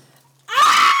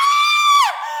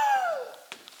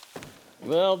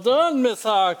 Well done, Miss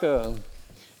Harker.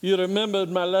 You remembered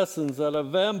my lessons that a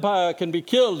vampire can be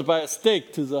killed by a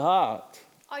stake to the heart.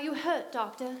 Are you hurt,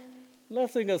 Doctor?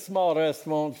 Nothing a small rest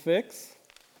won't fix.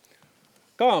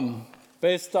 Come,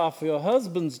 based off your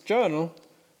husband's journal,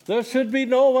 there should be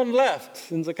no one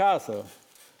left in the castle.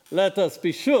 Let us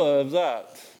be sure of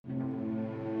that.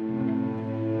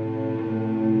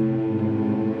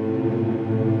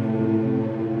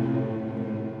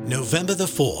 November the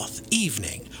 4th,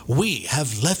 evening. We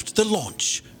have left the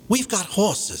launch. We've got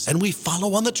horses and we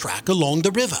follow on the track along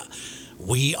the river.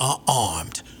 We are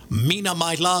armed. Mina,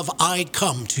 my love, I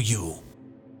come to you.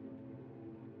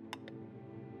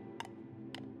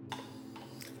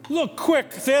 Look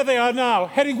quick, there they are now,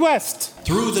 heading west.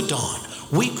 Through the dawn,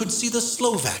 we could see the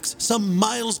Slovaks some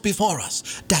miles before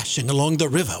us, dashing along the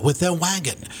river with their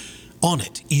wagon. On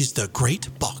it is the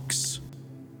great box.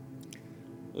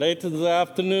 Late in the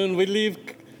afternoon, we leave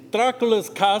Dracula's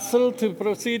castle to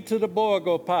proceed to the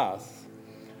Borgo Pass.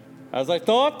 As I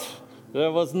thought,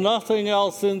 there was nothing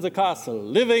else in the castle,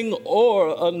 living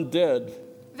or undead.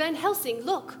 Van Helsing,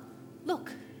 look,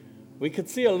 look. We could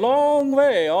see a long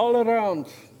way all around.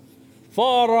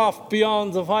 Far off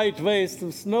beyond the white waste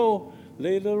of snow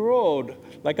lay the road,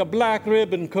 like a black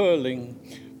ribbon curling.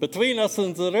 Between us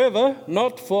and the river,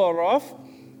 not far off,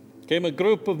 came a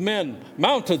group of men,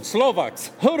 mounted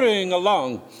Slovaks, hurrying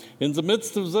along. In the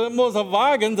midst of them was a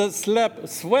wagon that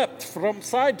swept from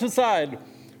side to side.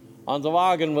 On the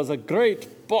wagon was a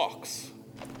great box.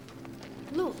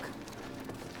 Look.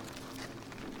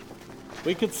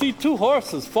 We could see two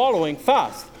horses following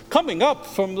fast, coming up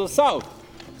from the south.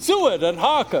 Seward and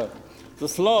Harker. The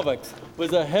Slovaks,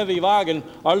 with a heavy wagon,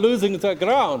 are losing their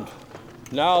ground.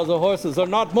 Now the horses are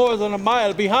not more than a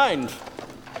mile behind.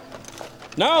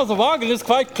 Now the wagon is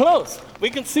quite close. We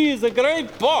can see the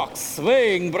great box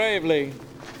swaying bravely.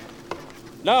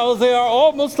 Now they are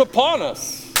almost upon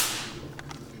us.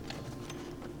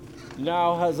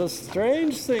 Now has a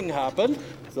strange thing happened.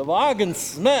 The wagon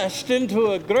smashed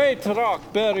into a great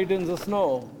rock buried in the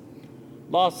snow,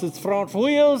 lost its front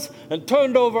wheels, and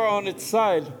turned over on its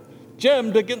side,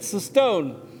 jammed against the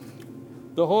stone.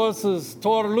 The horses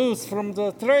tore loose from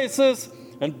the traces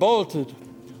and bolted.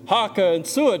 Harker and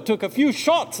Seward took a few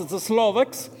shots at the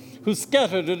Slovaks, who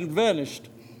scattered and vanished.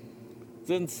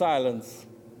 Then silence.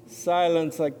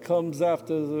 Silence that comes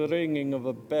after the ringing of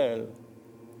a bell.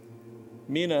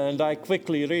 Mina and I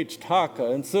quickly reached Harker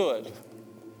and Seward.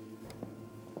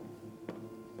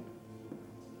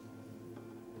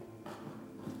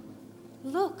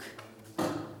 Look,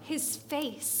 his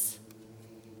face.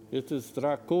 It is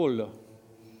Dracula,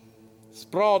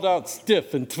 sprawled out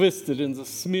stiff and twisted in the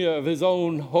smear of his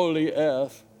own holy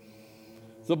earth.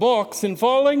 The box, in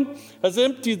falling, has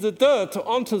emptied the dirt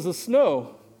onto the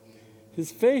snow.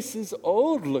 His face is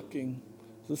old-looking.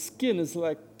 The skin is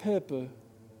like paper.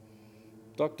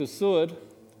 Dr. Seward,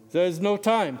 there is no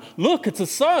time. Look, it's the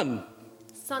sun.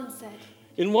 Sunset.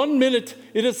 In 1 minute,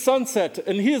 it is sunset,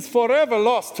 and he is forever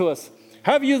lost to us.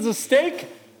 Have you the stake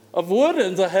of wood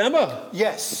and the hammer?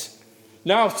 Yes.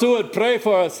 Now, Seward, pray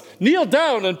for us. Kneel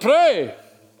down and pray.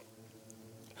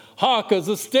 Harker,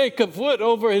 the stake of wood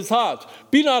over his heart.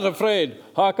 Be not afraid,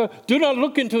 Harker. Do not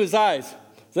look into his eyes.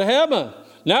 The hammer.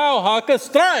 Now, Harker,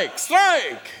 strike,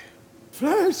 strike.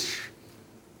 Flesh,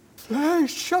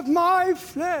 flesh of my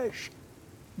flesh,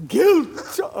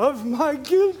 guilt of my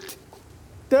guilt,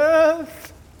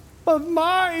 death of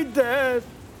my death,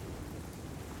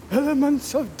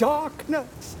 elements of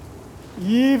darkness,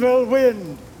 evil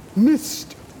wind,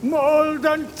 mist, mold,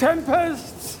 and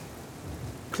tempests,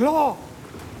 claw,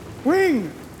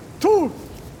 wing, tooth,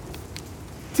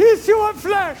 tissue of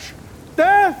flesh,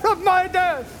 death of my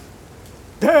death,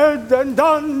 dead and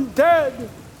undead.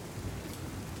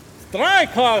 Strike,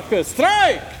 Harker,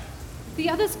 strike! The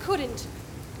others couldn't,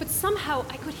 but somehow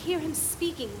I could hear him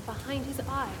speaking behind his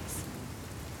eyes.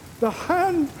 The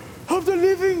hand of the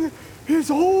living is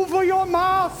over your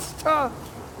master.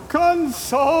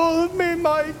 Console me,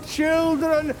 my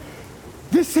children.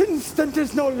 This instant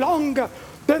is no longer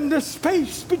than the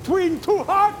space between two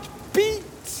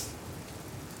heartbeats.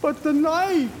 But the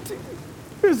night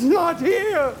is not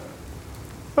here,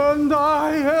 and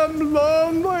I am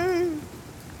lonely.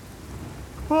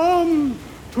 Come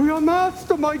to your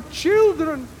master, my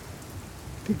children.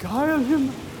 Beguile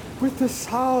him with the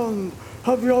sound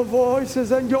of your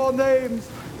voices and your names.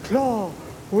 Claw,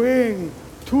 wing,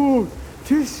 tooth,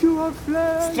 tissue of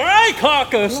flesh. Strike,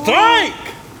 Harker, strike!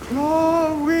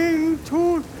 Claw, wing,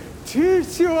 tooth,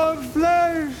 tissue of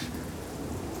flesh.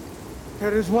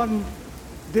 There is one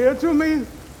dear to me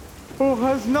who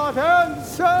has not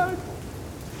answered.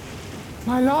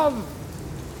 My love,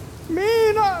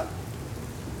 Mina.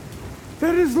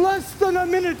 There is less than a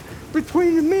minute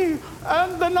between me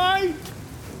and the night.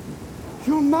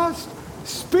 You must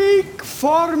speak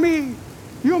for me.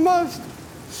 You must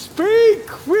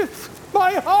speak with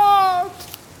my heart.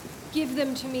 Give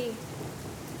them to me.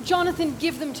 Jonathan,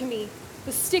 give them to me.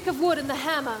 The stick of wood and the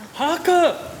hammer.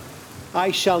 Harker!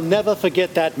 I shall never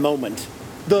forget that moment.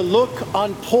 The look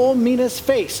on poor Mina's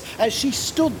face as she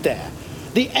stood there.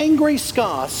 The angry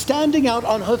scar standing out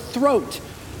on her throat.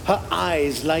 Her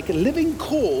eyes like living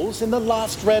coals in the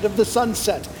last red of the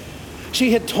sunset.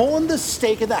 She had torn the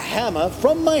stake and the hammer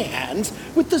from my hands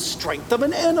with the strength of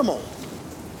an animal.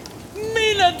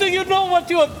 Mina, do you know what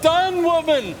you have done,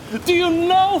 woman? Do you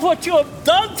know what you have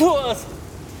done to us?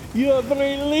 You have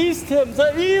released him.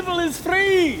 The evil is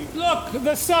free. Look,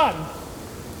 the sun.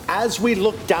 As we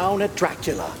looked down at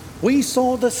Dracula, we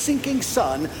saw the sinking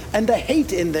sun, and the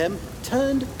hate in them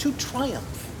turned to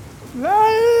triumph.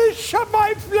 Flesh of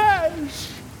my flesh,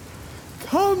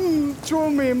 come to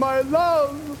me, my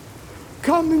love.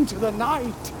 Come into the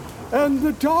night and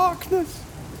the darkness.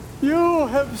 You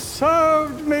have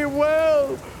served me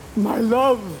well, my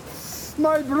love,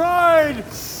 my bride,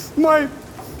 my...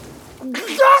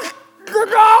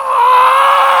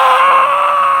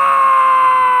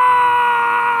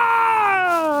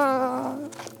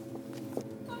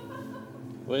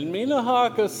 When Mina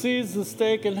Harker seized the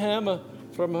stake and hammer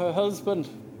from her husband,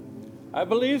 I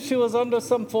believe she was under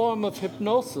some form of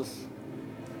hypnosis.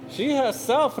 She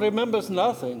herself remembers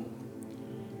nothing.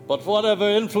 But whatever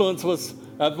influence was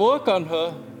at work on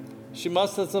her, she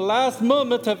must at the last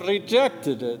moment have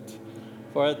rejected it.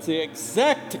 For at the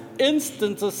exact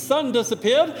instant the sun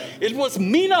disappeared, it was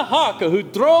Mina Harker who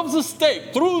drove the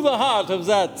stake through the heart of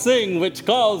that thing which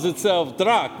calls itself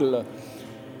Dracula.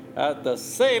 At the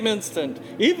same instant,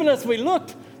 even as we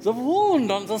looked, the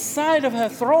wound on the side of her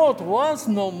throat was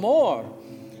no more.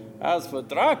 As for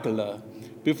Dracula,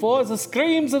 before the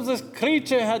screams of this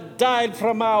creature had died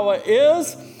from our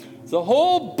ears, the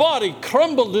whole body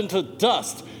crumbled into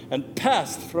dust and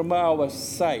passed from our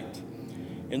sight.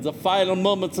 In the final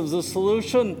moments of the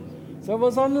solution, there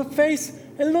was on the face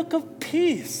a look of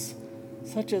peace,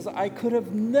 such as I could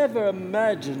have never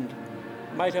imagined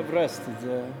might have rested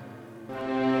there.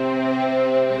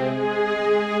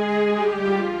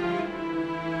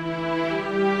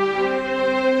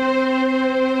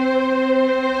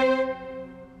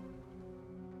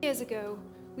 Years ago,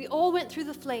 we all went through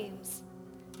the flames,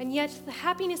 and yet the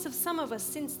happiness of some of us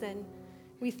since then,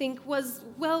 we think, was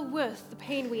well worth the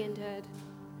pain we endured.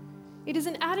 It is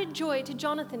an added joy to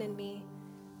Jonathan and me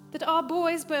that our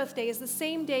boy's birthday is the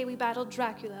same day we battled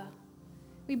Dracula.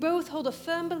 We both hold a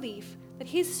firm belief that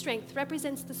his strength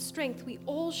represents the strength we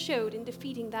all showed in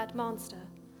defeating that monster.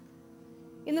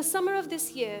 In the summer of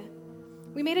this year,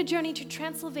 we made a journey to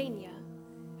Transylvania,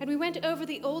 and we went over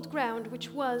the old ground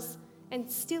which was, and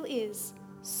still is,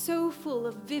 so full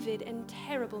of vivid and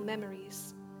terrible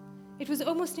memories. It was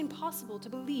almost impossible to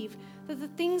believe that the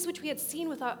things which we had seen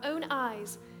with our own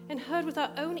eyes and heard with our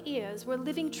own ears were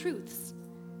living truths.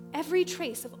 Every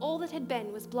trace of all that had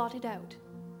been was blotted out.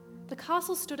 The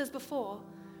castle stood as before,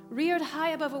 reared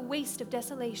high above a waste of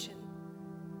desolation.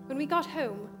 When we got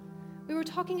home, we were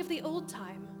talking of the old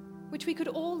time, which we could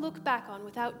all look back on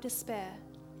without despair.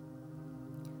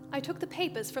 I took the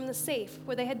papers from the safe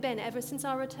where they had been ever since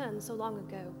our return so long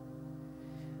ago.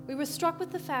 We were struck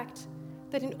with the fact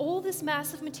that in all this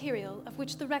mass of material of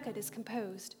which the record is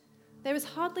composed, there is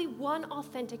hardly one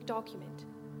authentic document.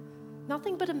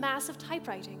 Nothing but a mass of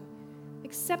typewriting,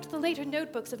 except the later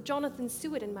notebooks of Jonathan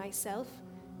Seward and myself,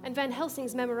 and Van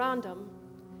Helsing's memorandum.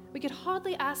 We could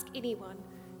hardly ask anyone,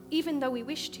 even though we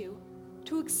wished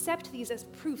to accept these as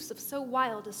proofs of so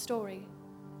wild a story.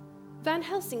 Van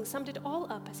Helsing summed it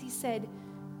all up as he said,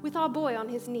 with our boy on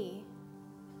his knee.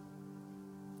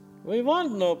 We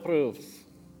want no proofs.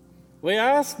 We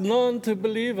ask none to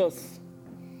believe us.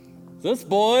 This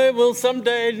boy will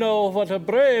someday know what a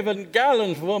brave and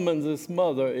gallant woman this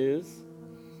mother is.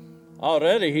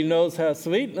 Already he knows her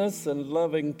sweetness and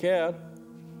loving care.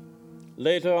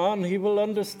 Later on he will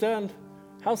understand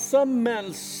how some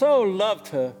men so loved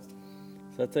her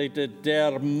that they did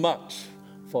dare much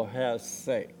for her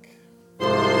sake. In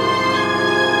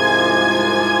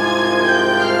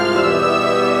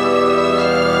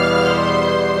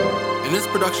this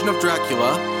production of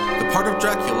Dracula, the part of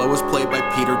Dracula was played by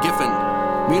Peter Giffen,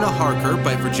 Mina Harker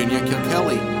by Virginia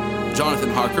Kilkelly,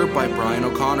 Jonathan Harker by Brian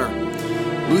O'Connor,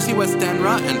 Lucy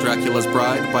Westenra and Dracula's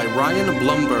Bride by Ryan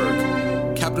Blumberg,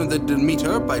 Captain of the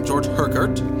Demeter by George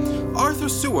Herkert, Arthur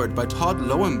Seward by Todd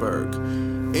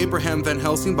Lowenberg, Abraham Van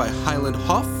Helsing by Highland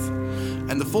Hoff,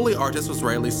 and the Foley artist was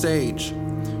Riley Sage.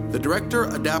 The director,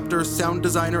 adapter, sound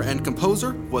designer, and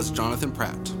composer was Jonathan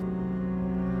Pratt.